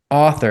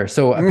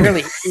 So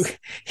apparently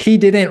he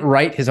didn't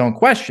write his own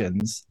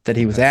questions that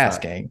he was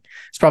asking.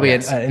 It's probably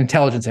an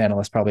intelligence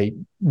analyst probably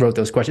wrote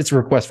those questions. It's a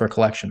request for a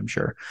collection, I'm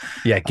sure.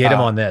 Yeah, get him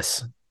on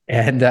this.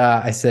 And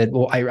I said,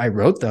 well, I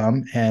wrote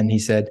them. And he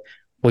said,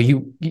 well,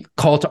 you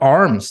call to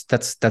arms.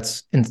 That's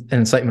an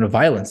incitement of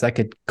violence. That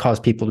could cause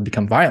people to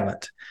become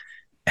violent.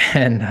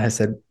 And I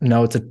said,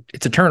 no, it's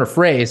a turn of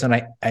phrase. And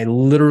I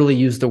literally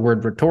used the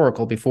word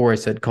rhetorical before I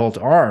said call to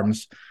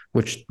arms,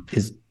 which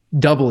is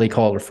doubly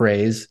called a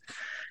phrase.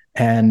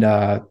 And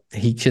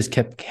he just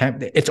kept,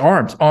 it's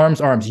arms.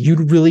 You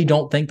really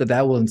don't think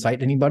that will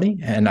incite anybody?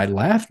 And I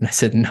laughed and I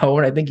said, no.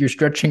 And I think you're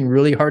stretching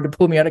really hard to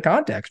pull me out of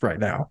context right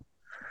now.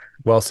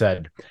 Well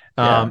said.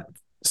 Yeah.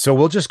 So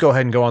we'll just go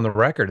ahead and go on the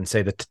record and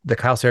say that the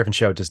Kyle Seraphin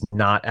Show does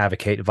not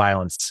advocate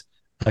violence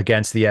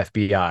against the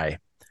FBI.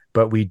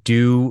 But we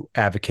do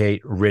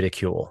advocate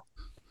ridicule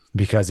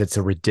because it's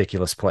a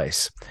ridiculous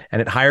place.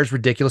 And it hires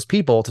ridiculous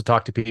people to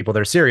talk to people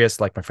that are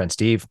serious, like my friend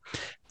Steve.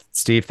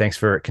 Steve, thanks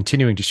for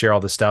continuing to share all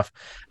this stuff.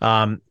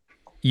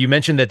 You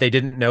mentioned that they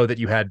didn't know that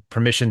you had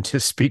permission to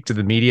speak to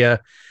the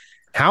media.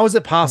 How is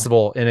it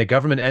possible in a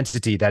government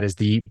entity that is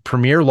the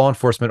premier law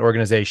enforcement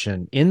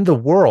organization in the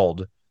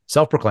world,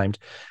 self-proclaimed,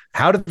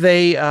 how do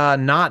they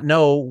not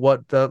know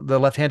what the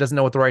left hand doesn't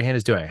know what the right hand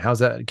is doing? How's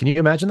that? Can you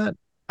imagine that?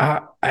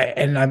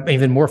 And I'm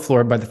even more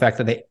floored by the fact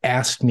that they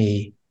asked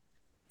me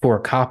for a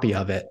copy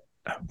of it.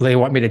 They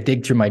want me to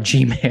dig through my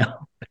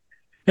Gmail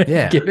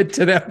Yeah. give it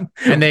to them.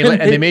 And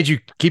they made you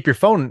keep your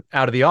phone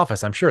out of the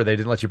office. I'm sure they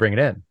didn't let you bring it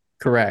in.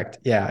 Correct.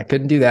 Yeah, I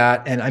couldn't do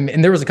that.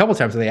 And there was a couple of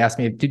times where they asked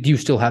me, "Do you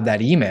still have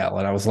that email?"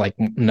 And I was like,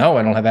 "No,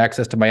 I don't have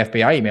access to my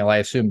FBI email. I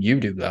assume you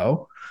do,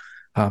 though.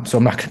 So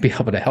I'm not going to be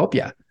able to help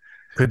you."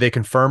 Could they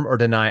confirm or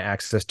deny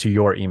access to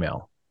your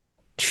email?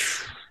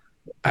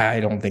 I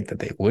don't think that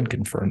they would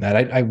confirm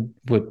that.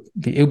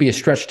 It would be a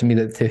stretch to me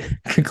to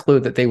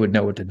conclude that they would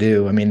know what to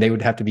do. I mean, they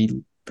would have to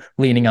be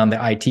leaning on the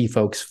IT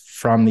folks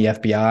from the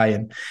FBI.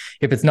 And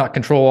if it's not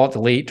Control Alt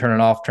Delete, turn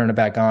it off, turn it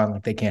back on,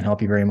 like they can't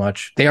help you very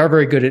much. They are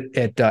very good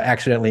at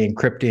accidentally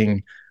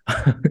encrypting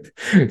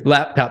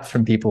laptops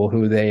from people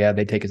who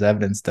they take as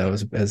evidence, though,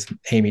 as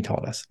Amy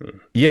told us.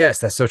 Yes,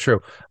 that's so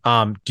true.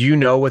 Do you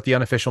know what the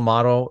unofficial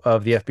motto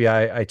of the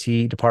FBI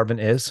IT department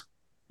is?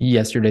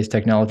 Yesterday's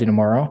technology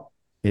tomorrow.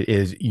 It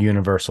is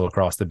universal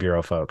across the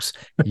bureau, folks.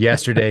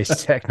 Yesterday's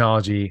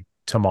technology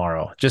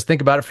tomorrow. Just think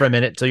about it for a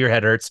minute till your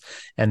head hurts,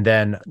 and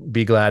then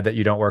be glad that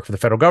you don't work for the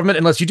federal government.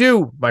 Unless you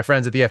do, my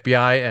friends at the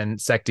FBI and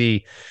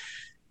SecD,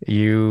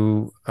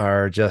 you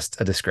are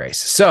just a disgrace.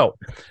 So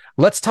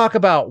let's talk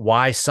about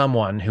why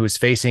someone who is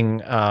facing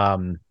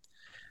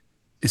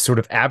sort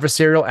of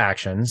adversarial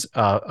actions,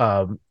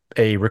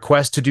 a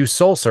request to do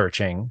soul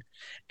searching,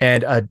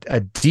 and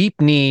a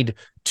deep need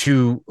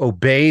to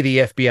obey the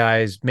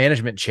FBI's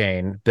management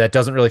chain that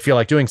doesn't really feel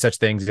like doing such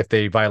things if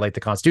they violate the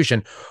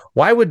Constitution.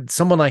 Why would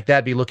someone like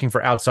that be looking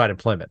for outside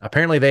employment?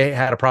 Apparently they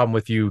had a problem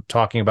with you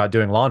talking about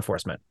doing law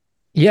enforcement.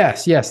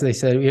 Yes. They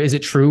said, "Is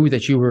it true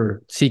that you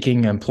were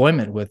seeking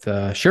employment with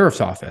the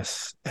sheriff's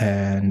office?"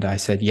 And I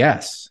said,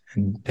 yes.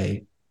 And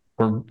they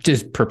were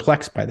just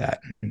perplexed by that.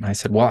 And I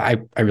said, well, I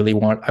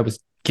was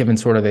given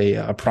sort of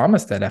a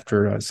promise that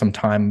after some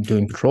time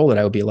doing patrol that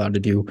I would be allowed to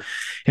do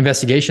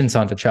investigations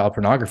onto child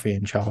pornography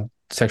and child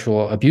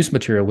sexual abuse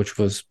material, which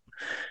was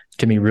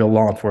to me real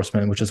law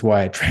enforcement, which is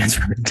why I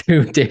transferred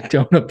to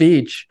Daytona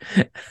Beach.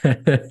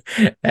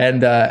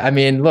 And I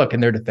mean, look,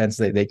 in their defense,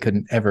 they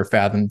couldn't ever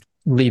fathom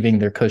leaving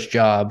their cush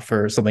job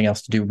for something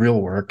else to do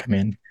real work. I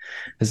mean,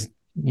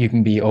 you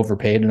can be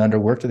overpaid and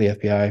underworked at the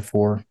FBI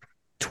for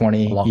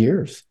 20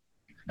 years.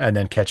 And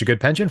then catch a good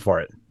pension for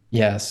it.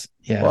 Yes.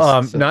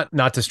 Well,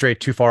 not to stray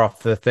too far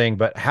off the thing,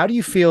 but how do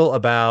you feel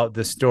about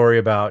the story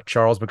about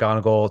Charles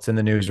McGonigal? It's in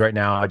the news right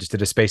now. I just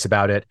did a space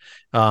about it.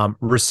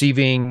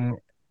 Receiving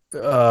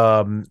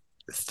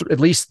at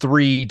least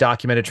 3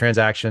 documented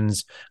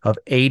transactions of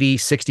 $80,000,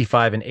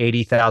 $65,000, and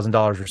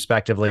 $80,000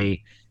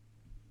 respectively,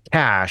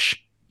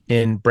 cash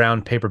in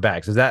brown paper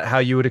bags. Is that how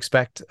you would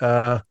expect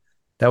that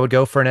would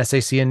go for an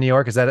SAC in New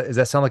York? Does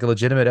that sound like a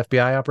legitimate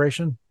FBI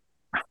operation?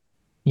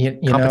 You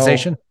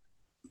Compensation?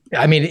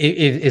 I mean,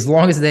 as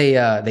long as they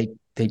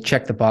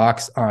check the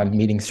box on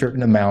meeting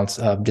certain amounts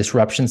of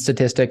disruption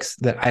statistics,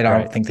 that I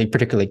don't think they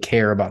particularly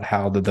care about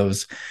how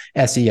those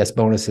SES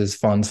bonuses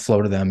funds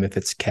flow to them, if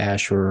it's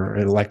cash or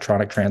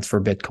electronic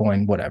transfer,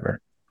 Bitcoin, whatever.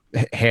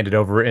 Handed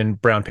over in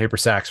brown paper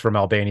sacks from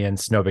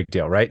Albanians, no big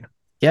deal, right?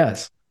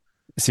 Yes.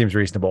 Seems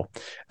reasonable.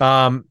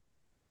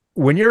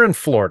 When you're in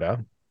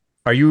Florida,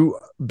 are you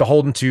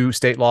beholden to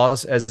state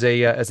laws as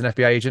an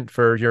FBI agent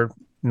for your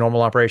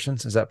normal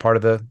operations? Is that part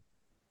of the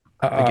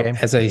game?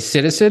 As a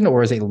citizen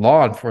or as a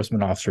law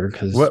enforcement officer?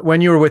 Because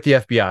when you were with the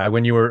FBI,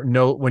 when you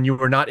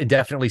were not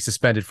indefinitely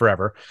suspended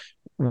forever,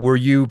 were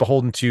you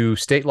beholden to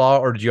state law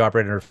or did you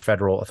operate under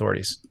federal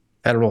authorities?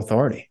 Federal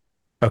authority.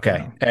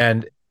 Okay.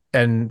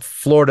 And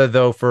Florida,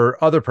 though,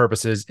 for other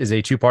purposes, is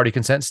a 2-party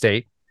consent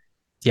state.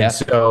 Yes.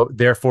 So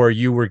therefore,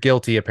 you were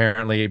guilty,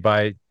 apparently,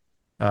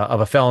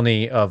 of a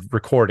felony of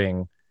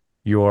recording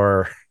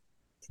your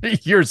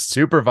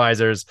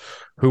supervisors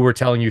who were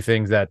telling you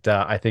things that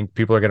I think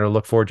people are going to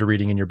look forward to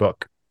reading in your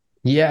book.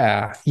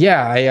 Yeah.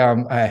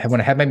 When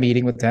I had my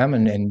meeting with them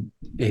and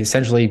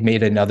essentially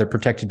made another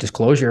protected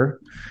disclosure,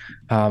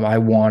 I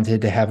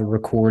wanted to have a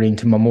recording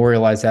to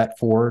memorialize that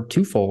for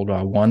twofold.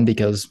 One,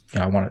 because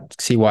I want to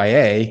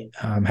CYA,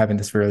 having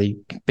this really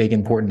big,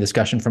 important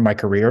discussion for my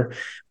career.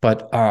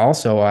 But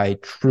also, I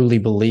truly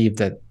believe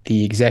that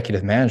the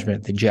executive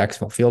management, the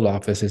Jacksonville field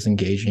office, is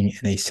engaging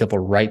in a civil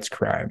rights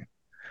crime.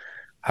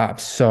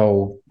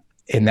 So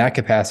in that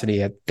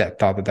capacity, I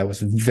thought that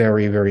was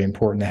very, very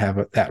important to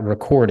have that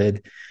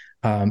recorded.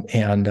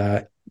 And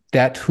that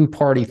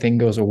 2-party thing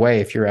goes away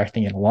if you're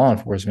acting in a law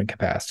enforcement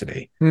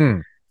capacity.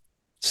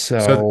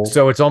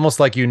 So it's almost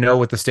like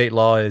what the state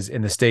law is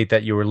in the state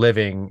that you were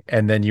living,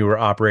 and then you were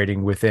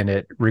operating within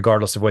it,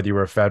 regardless of whether you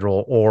were a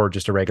federal or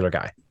just a regular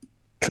guy.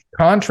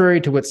 Contrary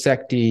to what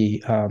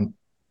SecD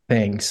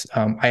thinks,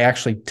 I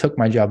actually took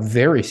my job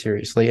very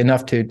seriously,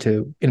 enough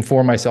to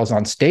inform myself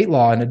on state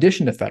law in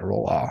addition to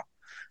federal law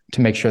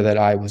to make sure that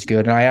I was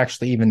good. And I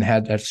actually even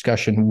had a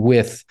discussion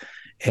with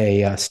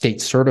a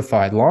state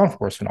certified law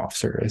enforcement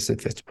officer as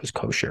if it was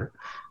kosher.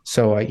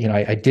 So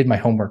I did my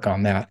homework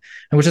on that,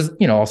 and which is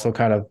also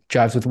kind of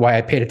jives with why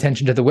I paid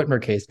attention to the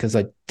Whitmer case, because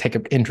I take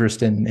an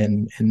interest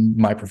in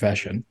my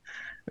profession.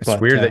 It's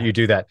weird that you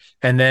do that.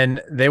 And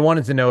then they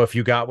wanted to know if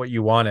you got what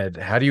you wanted.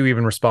 How do you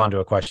even respond to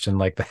a question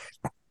like that?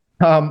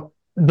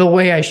 the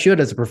way I should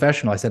as a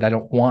professional. I said, I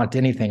don't want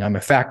anything. I'm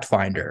a fact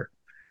finder.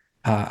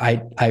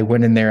 I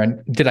went in there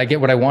and did I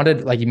get what I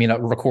wanted? Like, you mean a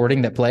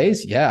recording that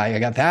plays? Yeah, I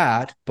got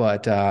that.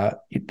 But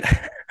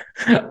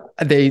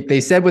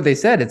they said what they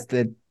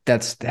said.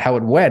 That's how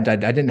it went. I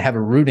didn't have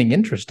a rooting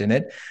interest in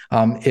it.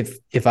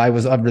 If I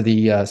was under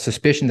the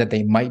suspicion that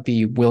they might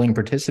be willing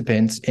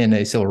participants in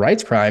a civil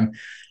rights crime,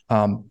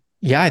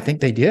 yeah, I think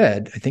they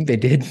did. I think they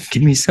did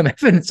give me some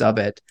evidence of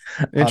it.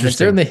 And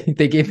certainly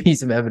they gave me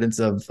some evidence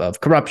of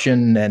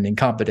corruption and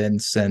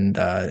incompetence and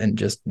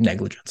just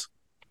negligence.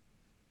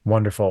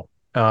 Wonderful.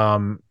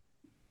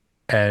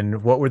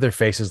 And what were their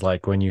faces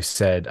like when you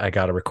said, I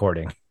got a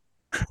recording?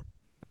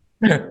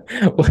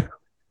 Well,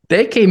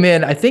 they came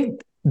in, I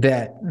think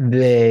that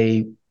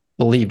they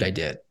believed I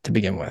did to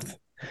begin with.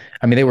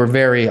 I mean, they were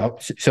very,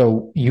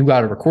 so you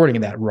got a recording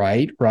of that,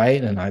 right?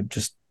 And I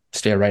just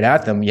stared right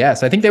at them.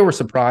 Yes. I think they were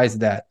surprised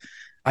that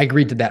I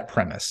agreed to that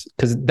premise,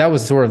 because that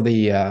was sort of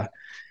the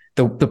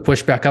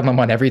pushback on them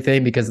on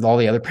everything, because all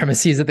the other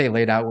premises that they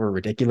laid out were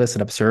ridiculous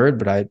and absurd.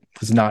 But I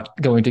was not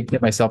going to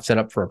get myself set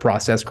up for a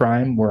process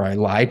crime where I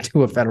lied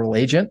to a federal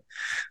agent.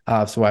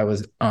 So I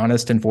was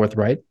honest and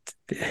forthright.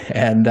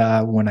 And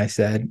when I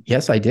said,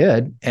 yes, I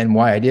did, and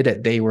why I did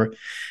it, they were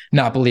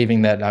not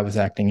believing that I was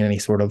acting in any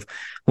sort of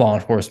law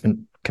enforcement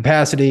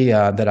capacity,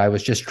 that I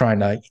was just trying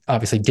to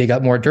obviously dig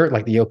up more dirt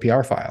like the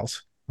OPR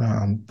files.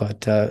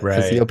 But as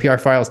the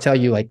OPR files tell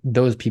you, like,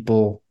 those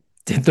people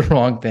did the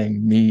wrong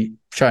thing. Me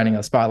shining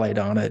a spotlight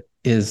on it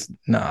is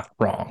not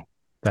wrong.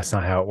 That's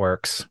not how it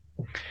works.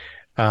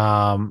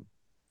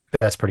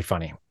 That's pretty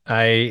funny.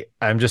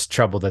 I'm just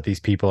troubled that these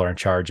people are in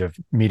charge of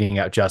meting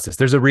out justice.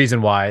 There's a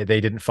reason why they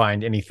didn't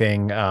find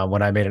anything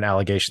when I made an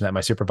allegation that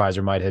my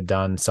supervisor might have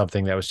done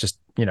something that was just,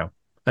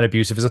 an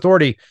abuse of his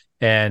authority.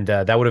 And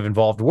that would have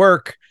involved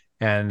work,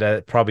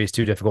 and probably is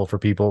too difficult for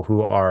people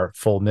who are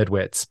full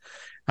midwits.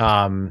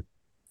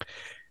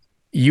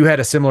 You had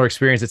a similar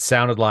experience, it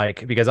sounded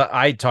like, because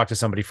I talked to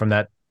somebody from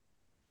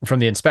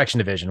the inspection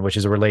division, which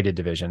is a related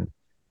division.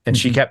 And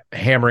she kept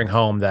hammering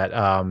home that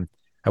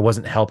I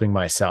wasn't helping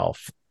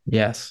myself.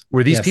 Yes.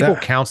 Were these people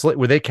counseling?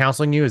 Were they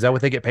counseling you? Is that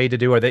what they get paid to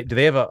do? Do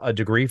they have a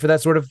degree for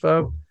that sort of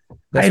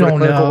I don't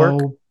know,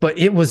 work? But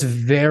it was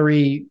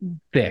very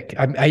thick.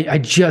 I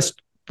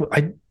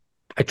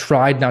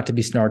tried not to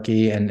be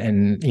snarky,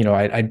 and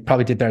I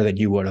probably did better than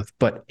you would have,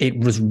 but it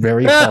was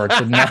very hard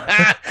to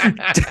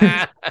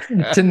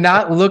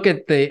not look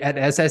at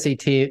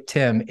SSA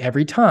Tim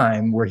every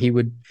time where he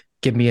would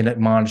give me an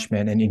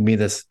admonishment and give me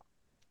this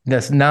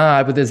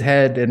nod with his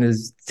head and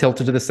his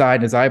tilted to the side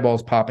and his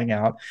eyeballs popping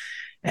out,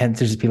 and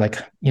to just be like,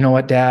 you know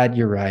what, Dad,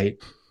 you're right.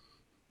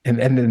 And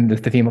then the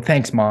female,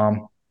 thanks,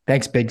 Mom.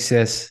 Thanks, big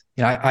sis.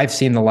 I've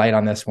seen the light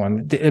on this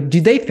one.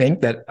 Do they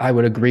think that I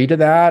would agree to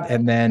that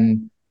and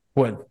then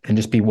and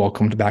just be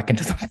welcomed back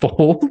into the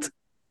fold?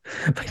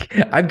 Like,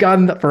 I've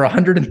gone for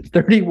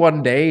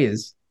 131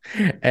 days,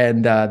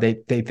 and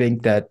they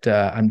think that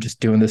I'm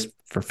just doing this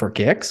for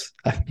kicks.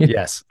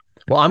 Yes.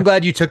 Well, I'm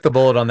glad you took the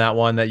bullet on that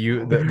one, that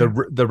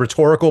the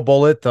rhetorical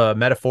bullet, the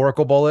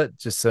metaphorical bullet,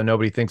 just so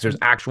nobody thinks there's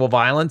actual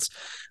violence.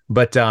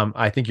 But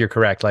I think you're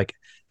correct. Like,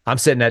 I'm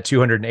sitting at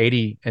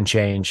 280 and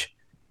change,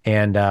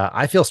 and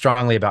I feel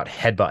strongly about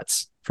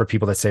headbutts for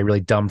people that say really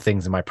dumb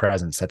things in my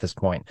presence at this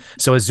point.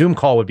 So a Zoom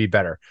call would be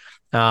better.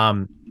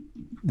 That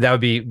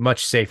would be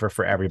much safer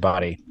for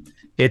everybody.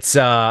 It's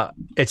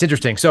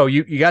interesting. So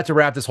you got to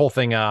wrap this whole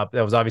thing up.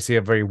 That was obviously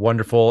a very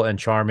wonderful and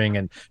charming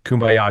and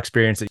kumbaya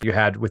experience that you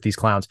had with these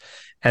clowns.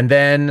 And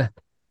then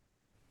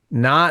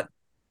not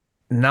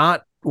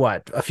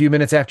what, a few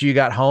minutes after you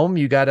got home,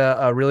 you got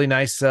a really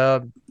nice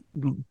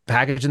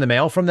package in the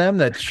mail from them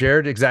that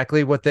shared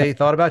exactly what they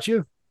thought about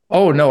you.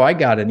 Oh, no, I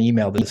got an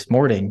email this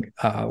morning,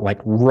 like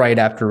right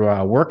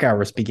after work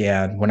hours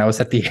began, when I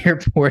was at the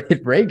airport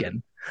at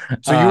Reagan.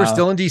 So you were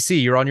still in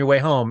DC, you're on your way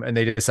home, and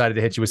they decided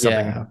to hit you with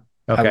something. Yeah.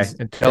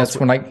 Okay. That's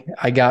when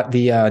I got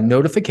the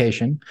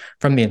notification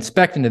from the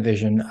inspection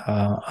division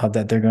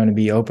that they're going to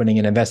be opening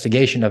an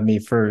investigation of me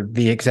for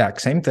the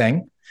exact same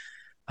thing.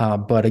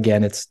 But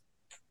again, it's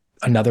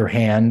another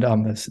hand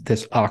on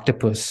this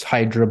octopus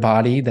hydra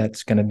body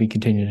that's going to be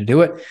continuing to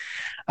do it.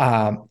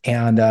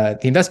 And the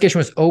investigation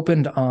was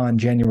opened on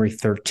January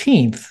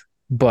 13th,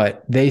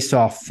 but they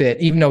saw fit,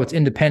 even though it's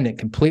independent,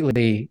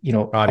 completely,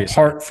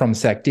 apart from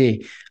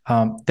SecD,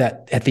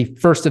 that at the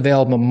first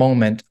available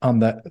moment, on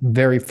the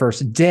very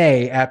first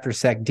day after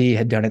SecD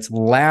had done its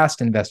last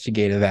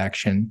investigative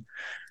action,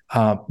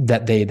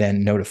 that they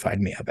then notified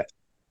me of it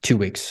 2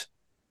 weeks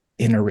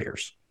in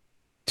arrears.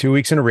 2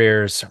 weeks in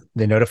arrears,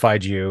 they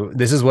notified you.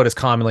 This is what is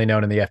commonly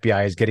known in the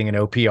FBI as getting an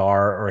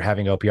OPR or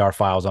having OPR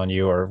files on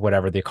you or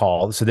whatever they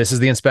call. So this is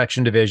the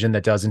inspection division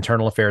that does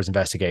internal affairs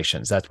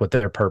investigations. That's what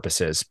their purpose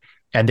is.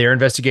 And they're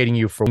investigating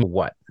you for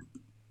what?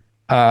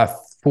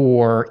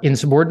 For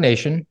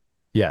insubordination.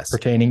 Yes.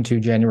 Pertaining to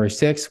January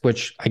 6th,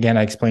 which again,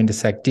 I explained to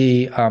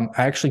SecD.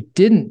 I actually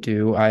didn't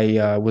do.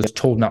 I was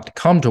told not to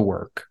come to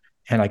work,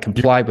 and I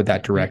complied with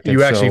that directive.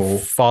 You actually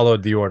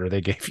followed the order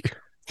they gave you.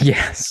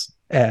 Yes.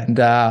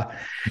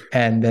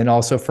 and then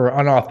also for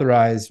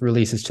unauthorized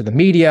releases to the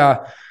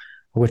media,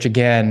 which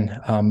again,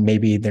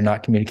 maybe they're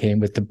not communicating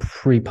with the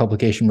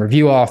pre-publication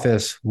review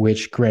office,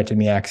 which granted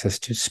me access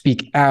to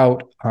speak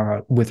out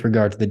with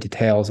regard to the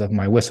details of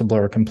my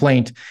whistleblower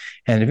complaint.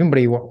 And if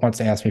anybody wants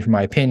to ask me for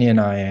my opinion,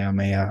 I am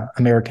a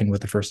American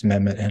with the First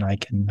Amendment, and I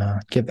can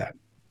give that.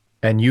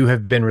 And you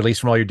have been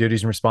released from all your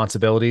duties and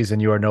responsibilities,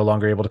 and you are no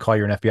longer able to call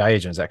you're an FBI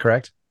agent. Is that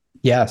correct?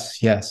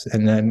 Yes.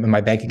 And then my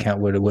bank account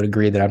would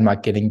agree that I'm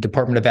not getting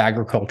Department of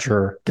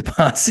Agriculture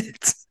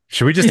deposits.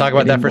 Should we just talk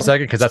about that for a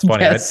second? Because that's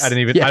funny. Yes, I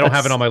don't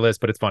have it on my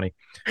list, but it's funny.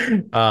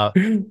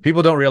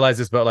 People don't realize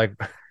this, but like,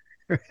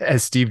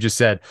 as Steve just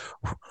said,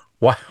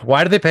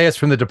 why do they pay us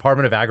from the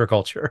Department of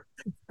Agriculture?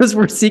 Because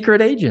we're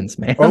secret agents,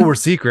 man. Oh, we're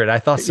secret. I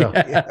thought so.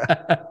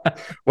 Yeah.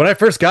 When I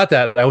first got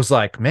that, I was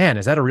like, man,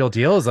 is that a real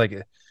deal?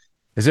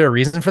 Is there a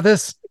reason for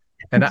this?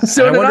 And I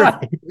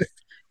wonder,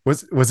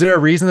 was there a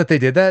reason that they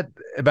did that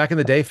back in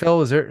the day,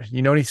 Phil? Is there,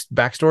 any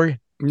backstory?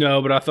 No,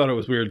 but I thought it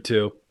was weird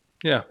too.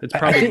 Yeah, it's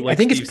probably. I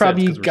think it's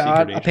probably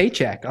got a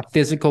paycheck, a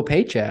physical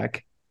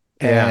paycheck,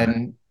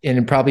 and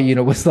it probably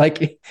was like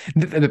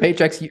the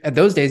paychecks at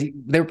those days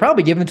they were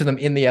probably given to them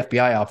in the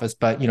FBI office.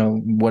 But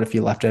what if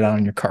you left it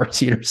on your car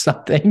seat or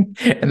something?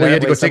 And then you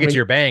had to go take it to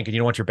your bank, and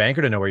you don't want your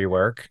banker to know where you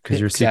work because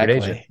you're a secret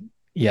agent.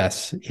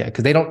 Yes, yeah,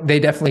 because they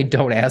definitely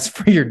don't ask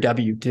for your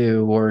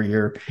W-2 or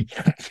your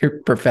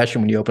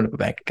profession when you open up a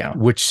bank account,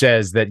 which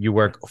says that you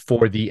work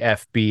for the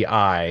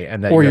FBI,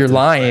 and that you're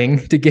lying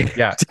to get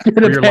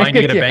or you're lying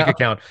to get a bank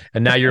account,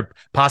 and now you're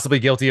possibly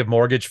guilty of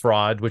mortgage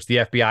fraud, which the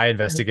FBI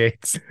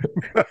investigates.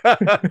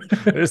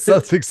 There's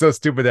something so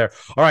stupid there.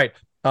 All right,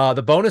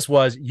 the bonus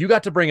was you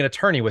got to bring an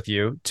attorney with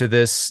you to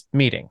this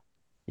meeting.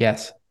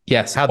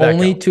 Yes, how'd that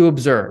only go? To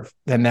observe.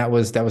 And that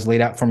was laid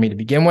out for me to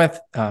begin with.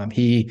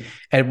 He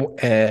at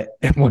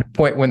one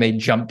point when they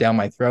jumped down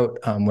my throat,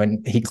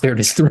 when he cleared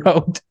his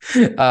throat,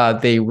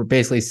 they were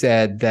basically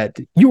said that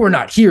you were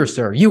not here,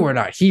 sir. You were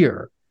not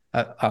here.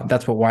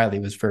 That's what Wiley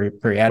was very,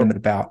 very adamant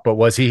about. But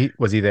was he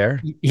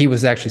there? He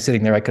was actually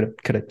sitting there. I could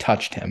have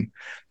touched him.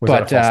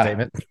 That a false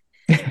statement?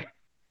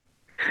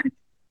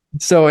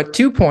 So at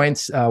 2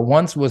 points,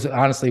 once was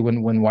honestly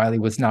when Wiley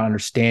was not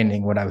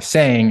understanding what I was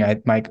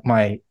saying.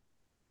 My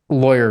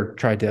lawyer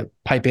tried to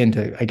pipe in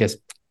to, I guess,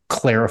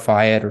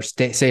 clarify it or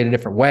say it a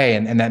different way.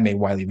 And that made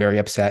Wiley very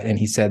upset. And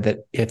he said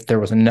that if there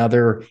was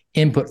another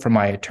input from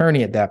my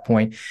attorney at that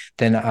point,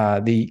 then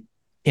the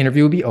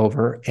interview would be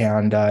over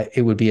and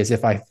it would be as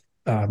if I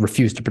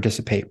refused to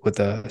participate with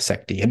the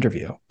SecD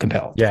interview,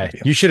 compelled. Yeah,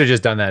 interview. You should have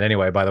just done that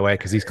anyway, by the way,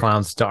 because these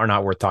clowns are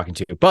not worth talking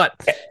to.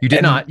 But you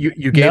did not.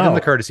 You gave them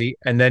the courtesy.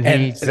 And then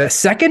he said, the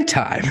second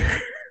time,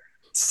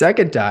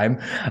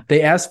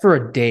 they asked for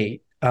a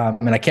date.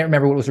 And I can't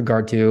remember what it was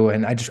regard to.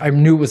 And I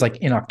knew it was like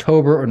in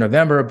October or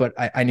November, but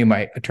I knew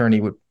my attorney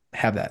would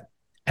have that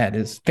at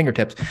his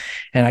fingertips.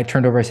 And I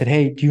turned over, I said,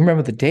 hey, do you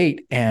remember the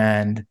date?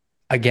 And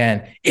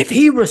again, if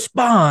he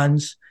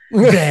responds,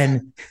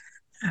 then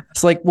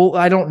it's like, well,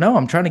 I don't know.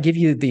 I'm trying to give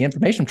you the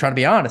information. I'm trying to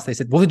be honest. They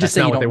said, well, then just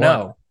say you don't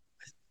know.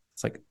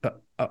 It's like,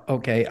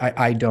 okay,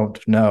 I don't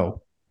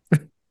know.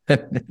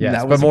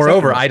 Yes, but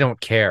moreover, I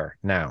don't care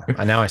now.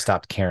 Now I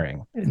stopped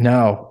caring.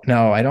 No,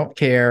 I don't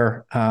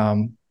care.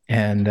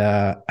 And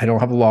I don't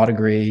have a law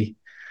degree,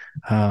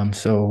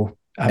 so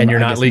you're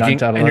not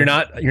leaking, and you're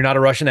not a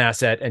Russian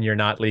asset, and you're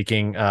not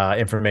leaking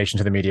information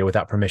to the media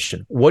without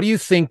permission. What do you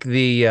think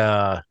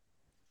the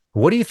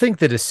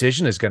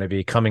decision is going to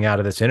be coming out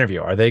of this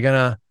interview? Are they going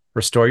to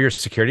restore your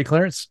security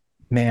clearance?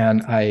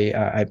 Man,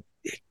 I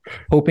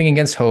hoping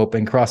against hope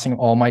and crossing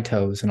all my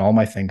toes and all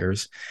my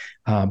fingers,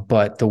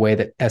 but the way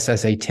that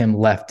SSA Tim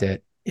left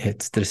it.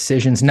 It's the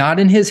decision's not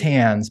in his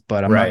hands,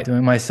 but I'm not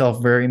doing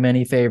myself very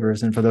many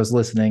favors. And for those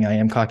listening, I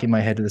am cocking my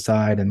head to the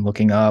side and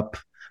looking up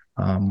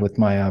with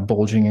my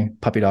bulging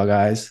puppy dog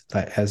eyes,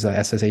 as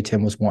SSA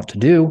Tim was wont to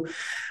do.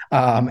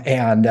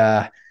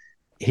 And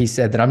he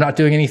said that I'm not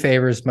doing any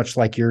favors, much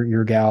like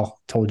your gal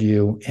told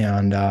you.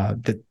 And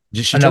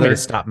she told me to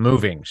stop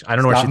moving. I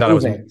don't know what she thought it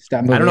was.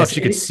 I don't know if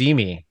she could see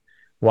me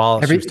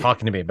while she was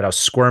talking to me, but I was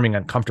squirming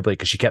uncomfortably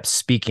because she kept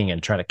speaking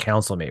and trying to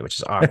counsel me, which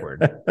is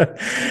awkward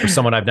for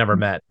someone I've never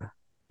met.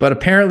 But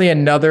apparently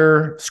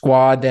another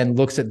squad then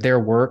looks at their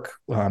work,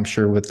 I'm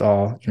sure with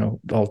all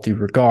due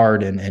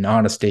regard and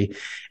honesty.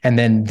 And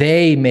then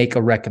they make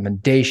a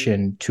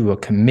recommendation to a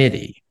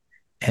committee.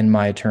 And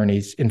my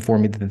attorneys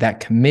informed me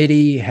that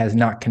committee has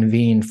not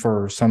convened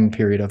for some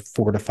period of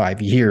 4 to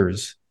 5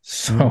 years.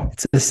 So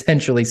it's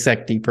essentially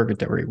SecD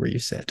purgatory where you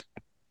sit.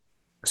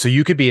 So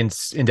you could be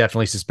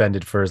indefinitely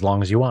suspended for as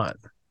long as you want.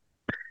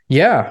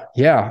 Yeah.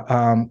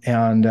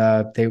 And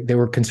they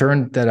were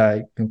concerned that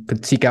I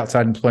could seek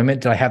outside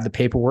employment. Did I have the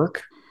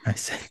paperwork? I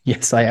said,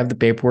 yes, I have the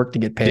paperwork to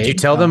get paid. Did you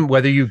tell them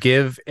whether you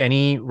give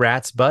any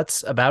rats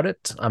butts about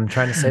it? I'm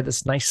trying to say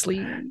this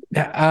nicely.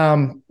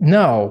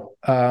 No.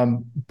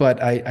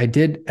 But I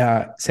did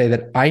say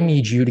that I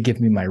need you to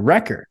give me my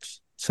records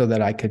so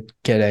that I could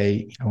get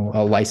a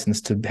license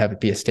to have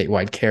it be a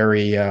statewide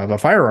carry of a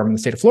firearm in the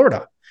state of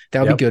Florida.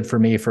 That would be good for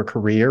me for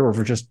career or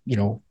for just,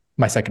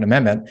 my Second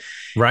Amendment.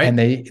 Right. And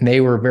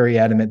they were very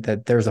adamant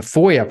that there's a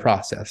FOIA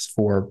process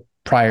for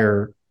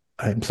prior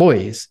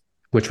employees,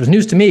 which was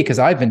news to me because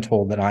I've been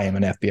told that I am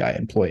an FBI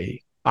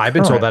employee. I've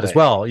been told that as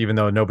well, even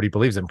though nobody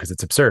believes them because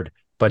it's absurd.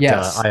 But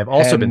yes, I have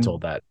also been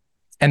told that.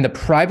 And the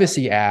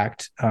Privacy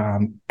Act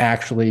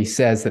actually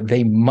says that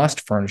they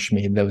must furnish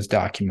me those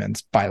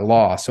documents by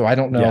law. So I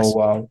don't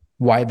know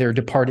why they're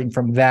departing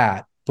from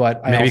that.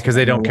 But maybe because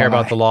they don't care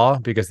about the law,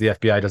 because the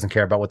FBI doesn't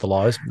care about what the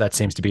law is. That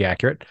seems to be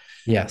accurate.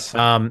 Yes.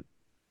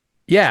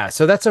 Yeah.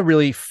 So that's a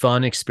really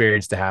fun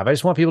experience to have. I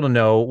just want people to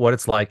know what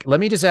it's like.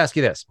 Let me just ask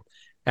you this.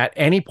 At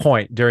any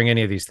point during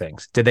any of these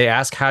things, did they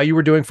ask how you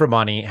were doing for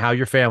money, how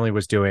your family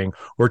was doing,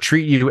 or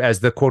treat you as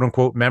the quote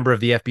unquote member of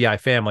the FBI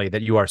family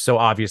that you are so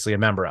obviously a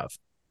member of?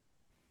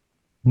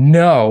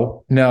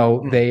 No.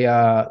 They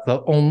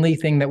the only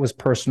thing that was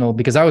personal,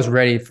 because I was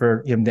ready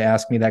for him to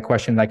ask me that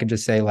question, and I could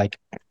just say, like,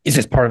 is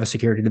this part of a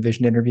security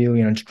division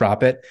interview? Just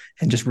drop it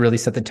and just really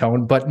set the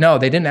tone. But no,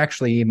 they didn't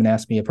actually even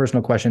ask me a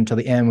personal question until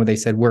the end where they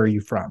said, "Where are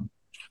you from?"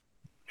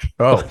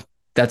 Oh,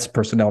 that's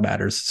personnel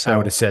matters. So I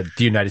would have said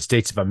the United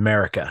States of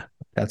America.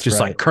 That's just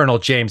right. like Colonel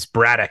James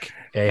Braddock,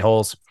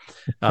 a-holes,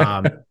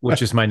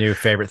 which is my new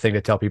favorite thing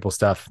to tell people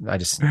stuff. I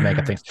just make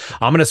up things.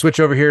 I'm going to switch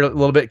over here a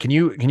little bit. Can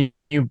you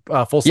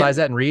full size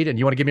that and read? And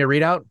you want to give me a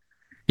readout?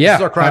 Yeah. This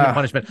is our crime and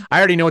punishment. I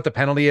already know what the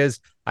penalty is.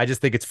 I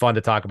just think it's fun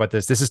to talk about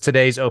this. This is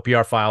today's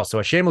OPR file. So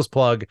a shameless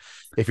plug.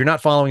 If you're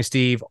not following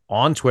Steve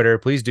on Twitter,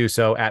 please do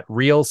so at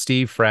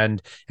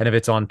RealSteveFriend. And if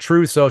it's on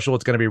Truth Social,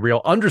 it's going to be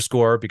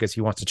real_ because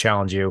he wants to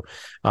challenge you.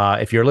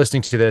 If you're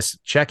listening to this,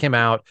 check him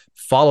out.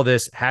 Follow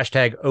this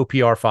hashtag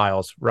OPR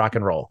files. Rock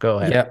and roll. Go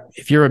ahead. Yeah.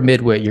 If you're a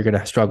midwit, you're going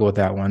to struggle with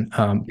that one.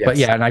 Yes. But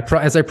yeah, and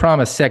as I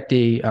promised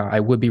SecD,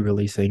 I would be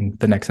releasing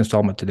the next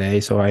installment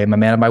today. So I am a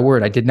man of my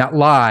word. I did not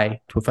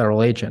lie to a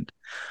federal agent.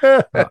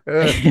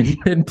 An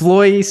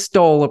employee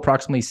stole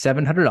approximately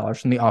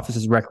 $700 from the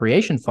office's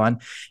recreation fund,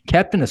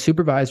 kept in a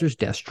supervisor's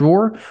desk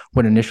drawer.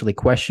 When initially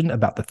questioned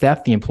about the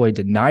theft, the employee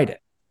denied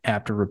it.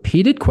 After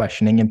repeated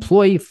questioning,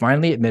 employee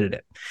finally admitted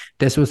it.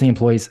 This was the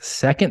employee's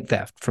second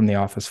theft from the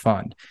office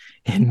fund.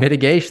 In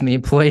mitigation, the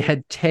employee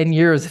had 10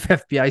 years of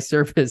FBI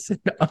service and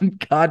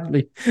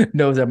ungodly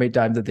knows how many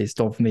times that they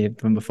stole from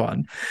the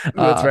fund.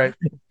 That's right.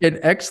 An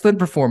excellent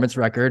performance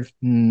record,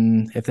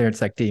 if they're at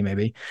SecD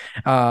maybe,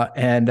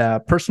 and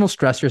personal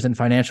stressors and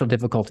financial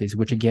difficulties,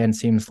 which again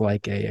seems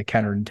like a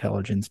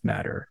counterintelligence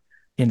matter.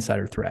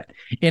 Insider threat.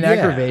 In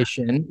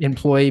aggravation,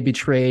 employee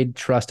betrayed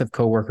trust of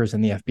coworkers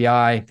in the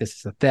FBI. This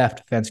is a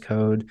theft offense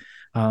code,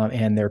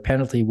 and their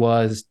penalty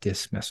was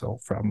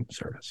dismissal from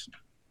service.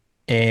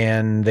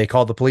 And they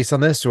called the police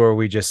on this, or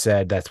we just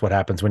said that's what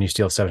happens when you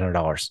steal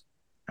 $700?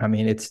 I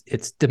mean, it's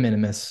de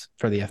minimis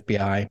for the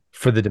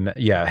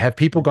FBI. Have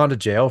people gone to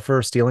jail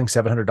for stealing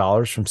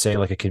 $700 from, say,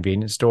 like a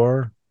convenience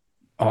store?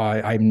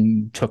 I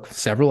took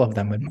several of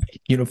them in my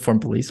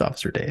uniformed police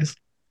officer days.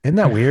 Isn't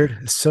that weird?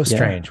 It's so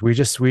strange. We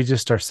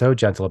just are so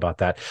gentle about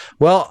that.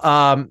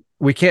 Well,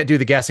 we can't do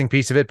the guessing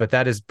piece of it, but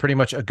that is pretty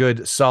much a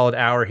good solid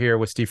hour here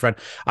with Steve Friend.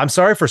 I'm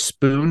sorry for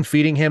spoon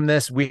feeding him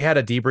this. We had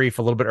a debrief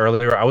a little bit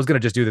earlier. I was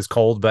going to just do this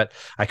cold, but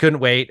I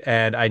couldn't wait,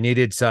 and I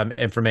needed some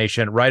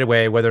information right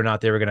away, whether or not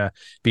they were going to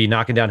be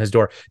knocking down his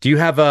door. Do you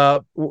have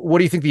what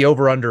do you think the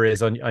over-under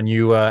is on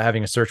you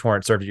having a search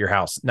warrant served at your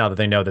house, now that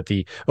they know that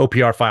the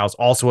OPR files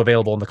also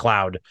available in the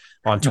cloud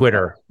on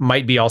Twitter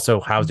might be also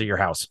housed at your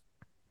house?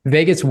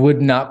 Vegas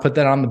would not put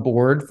that on the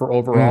board for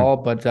overall,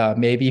 but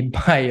maybe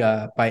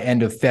by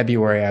end of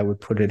February, I would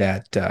put it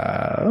at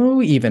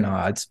even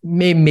odds,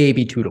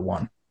 maybe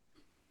 2-1.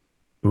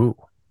 Ooh,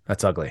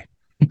 that's ugly.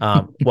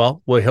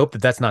 Well, we hope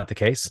that that's not the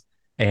case,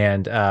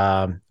 and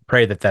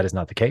pray that that is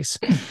not the case.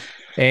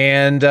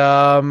 And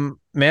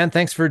man,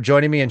 thanks for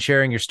joining me and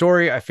sharing your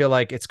story. I feel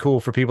like it's cool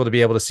for people to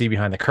be able to see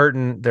behind the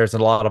curtain. There's a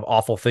lot of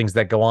awful things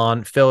that go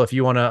on. Phil, if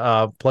you want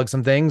to plug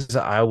some things,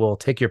 I will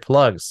take your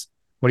plugs.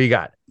 What do you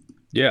got?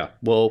 Yeah,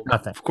 well,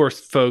 Nothing. Of course,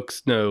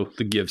 folks know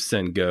the Give,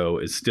 Send, Go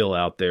is still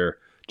out there.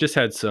 Just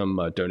had some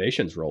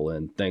donations roll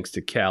in, thanks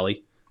to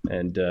Callie.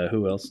 And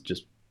who else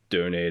just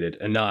donated?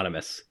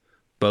 Anonymous.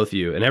 Both of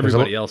you and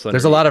everybody else.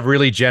 There's a lot of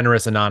really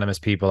generous anonymous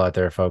people out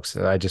there, folks.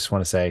 I just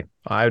want to say,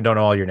 I don't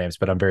know all your names,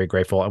 but I'm very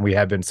grateful. And we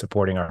have been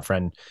supporting our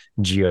friend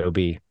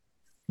GOB.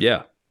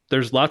 Yeah,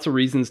 there's lots of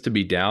reasons to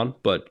be down.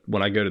 But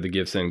when I go to the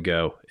Give, Send,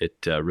 Go, it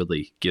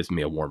really gives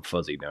me a warm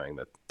fuzzy knowing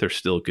that there's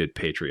still good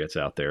patriots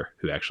out there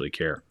who actually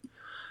care.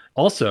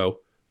 Also,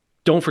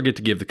 don't forget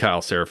to give the Kyle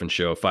Seraphin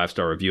Show a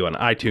 5-star review on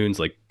iTunes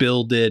like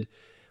Bill did,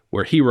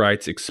 where he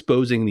writes,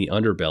 exposing the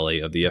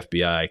underbelly of the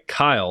FBI.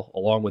 Kyle,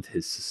 along with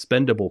his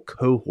suspendable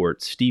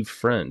cohort, Steve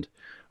Friend,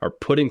 are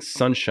putting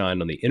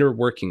sunshine on the inner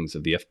workings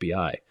of the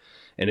FBI.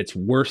 And it's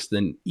worse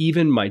than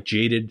even my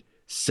jaded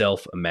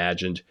self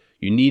imagined.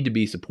 You need to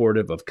be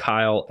supportive of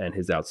Kyle and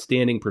his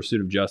outstanding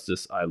pursuit of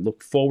justice. I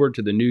look forward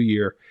to the new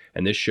year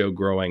and this show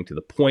growing to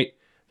the point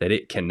that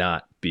it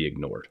cannot be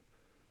ignored.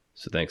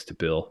 So thanks to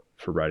Bill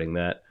for writing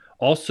that.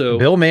 Also,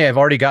 Bill may have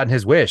already gotten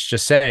his wish.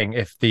 Just saying,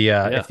 if the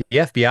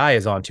FBI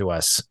is onto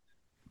us,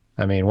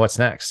 I mean, what's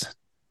next?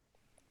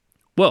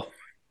 Well,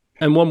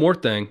 And one more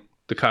thing,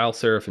 the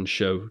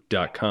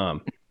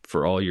KyleSerafinshow.com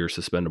for all your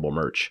suspendable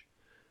merch.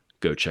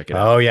 Go check it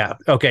out. Oh yeah.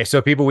 Okay.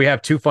 So people, we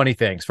have two funny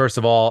things. First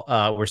of all,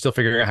 we're still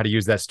figuring out how to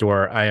use that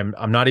store.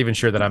 I'm not even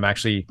sure that I'm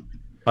actually,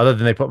 other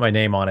than they put my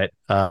name on it.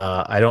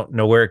 I don't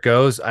know where it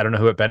goes. I don't know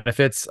who it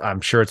benefits.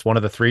 I'm sure it's one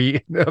of the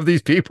three of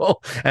these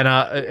people, and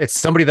it's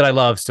somebody that I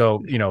love.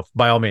 So,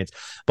 by all means.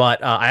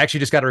 But I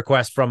actually just got a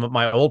request from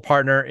my old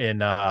partner in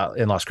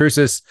Las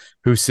Cruces,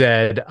 who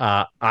said,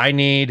 I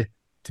need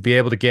to be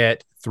able to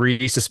get 3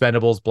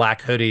 suspendables,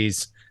 black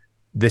hoodies.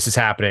 This is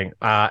happening.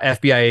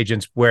 FBI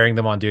agents wearing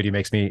them on duty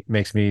makes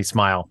me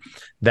smile.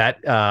 That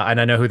and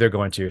I know who they're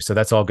going to, so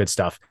that's all good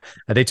stuff.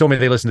 They told me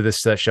they listen to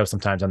this show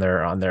sometimes on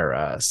their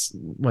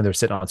when they're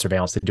sitting on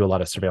surveillance. They do a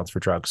lot of surveillance for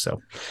drugs,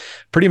 so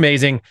pretty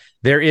amazing.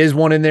 There is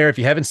one in there if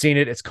you haven't seen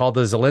it. It's called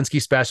the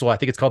Zelensky Special. I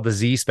think it's called the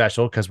Z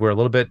Special because we're a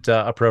little bit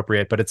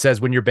appropriate. But it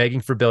says when you're begging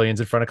for billions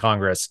in front of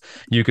Congress,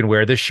 you can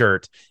wear this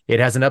shirt.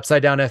 It has an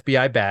upside down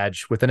FBI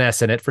badge with an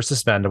S in it for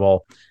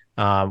suspendable.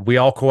 We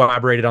all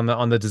collaborated on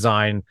the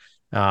design.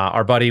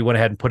 Our buddy went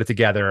ahead and put it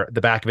together.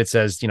 The back of it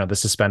says, the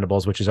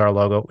suspendables, which is our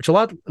logo, which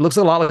looks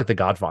a lot like The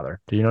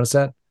Godfather. Do you notice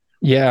that?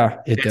 Yeah,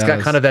 it's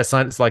got kind of that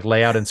sign. It's like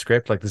layout and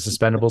script, like the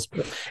suspendables.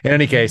 In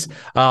any case,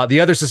 the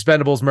other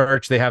suspendables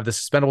merch, they have the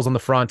suspendables on the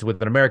front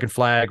with an American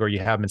flag, or you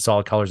have them in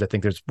solid colors. I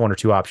think there's 1 or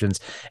 2 options.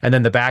 And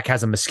then the back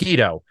has a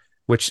mosquito,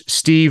 which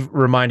Steve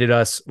reminded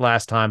us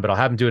last time, but I'll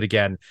have him do it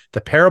again.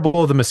 The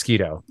Parable of the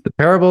Mosquito. The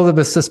Parable of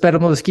the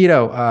Suspendable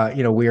Mosquito.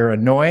 We are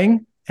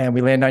annoying, and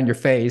we land on your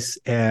face,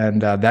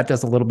 and that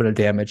does a little bit of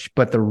damage.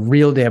 But the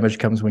real damage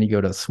comes when you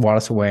go to swat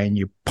us away and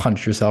you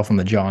punch yourself in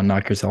the jaw and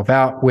knock yourself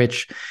out,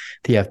 which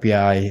the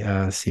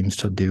FBI seems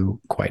to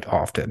do quite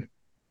often.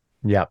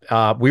 Yeah.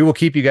 We will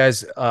keep you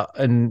guys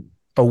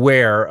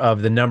aware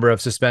of the number of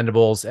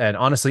suspendables. And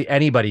honestly,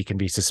 anybody can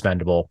be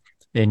suspendable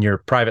in your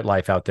private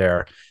life out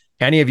there.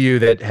 Any of you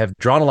that have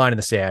drawn a line in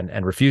the sand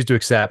and refuse to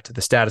accept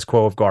the status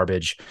quo of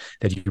garbage,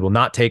 that you will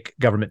not take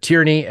government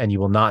tyranny and you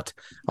will not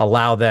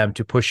allow them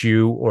to push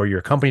you or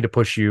your company to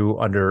push you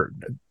under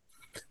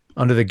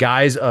the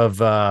guise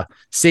of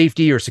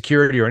safety or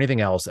security or anything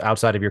else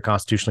outside of your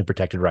constitutionally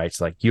protected rights.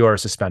 Like, you are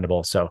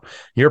suspendable. So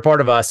you're part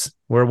of us.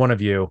 We're one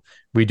of you.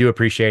 We do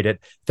appreciate it.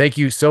 Thank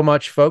you so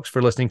much, folks,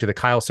 for listening to the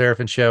Kyle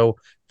Seraphin Show.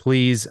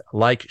 Please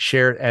like,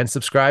 share, and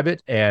subscribe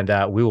it. And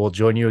we will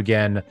join you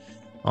again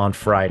on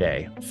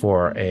Friday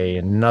for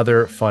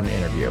another fun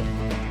interview.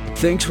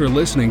 Thanks for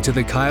listening to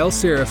the Kyle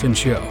Seraphin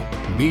Show.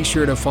 Be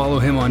sure to follow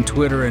him on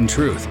Twitter and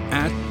Truth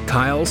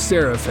 @Kyle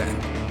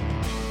Seraphin.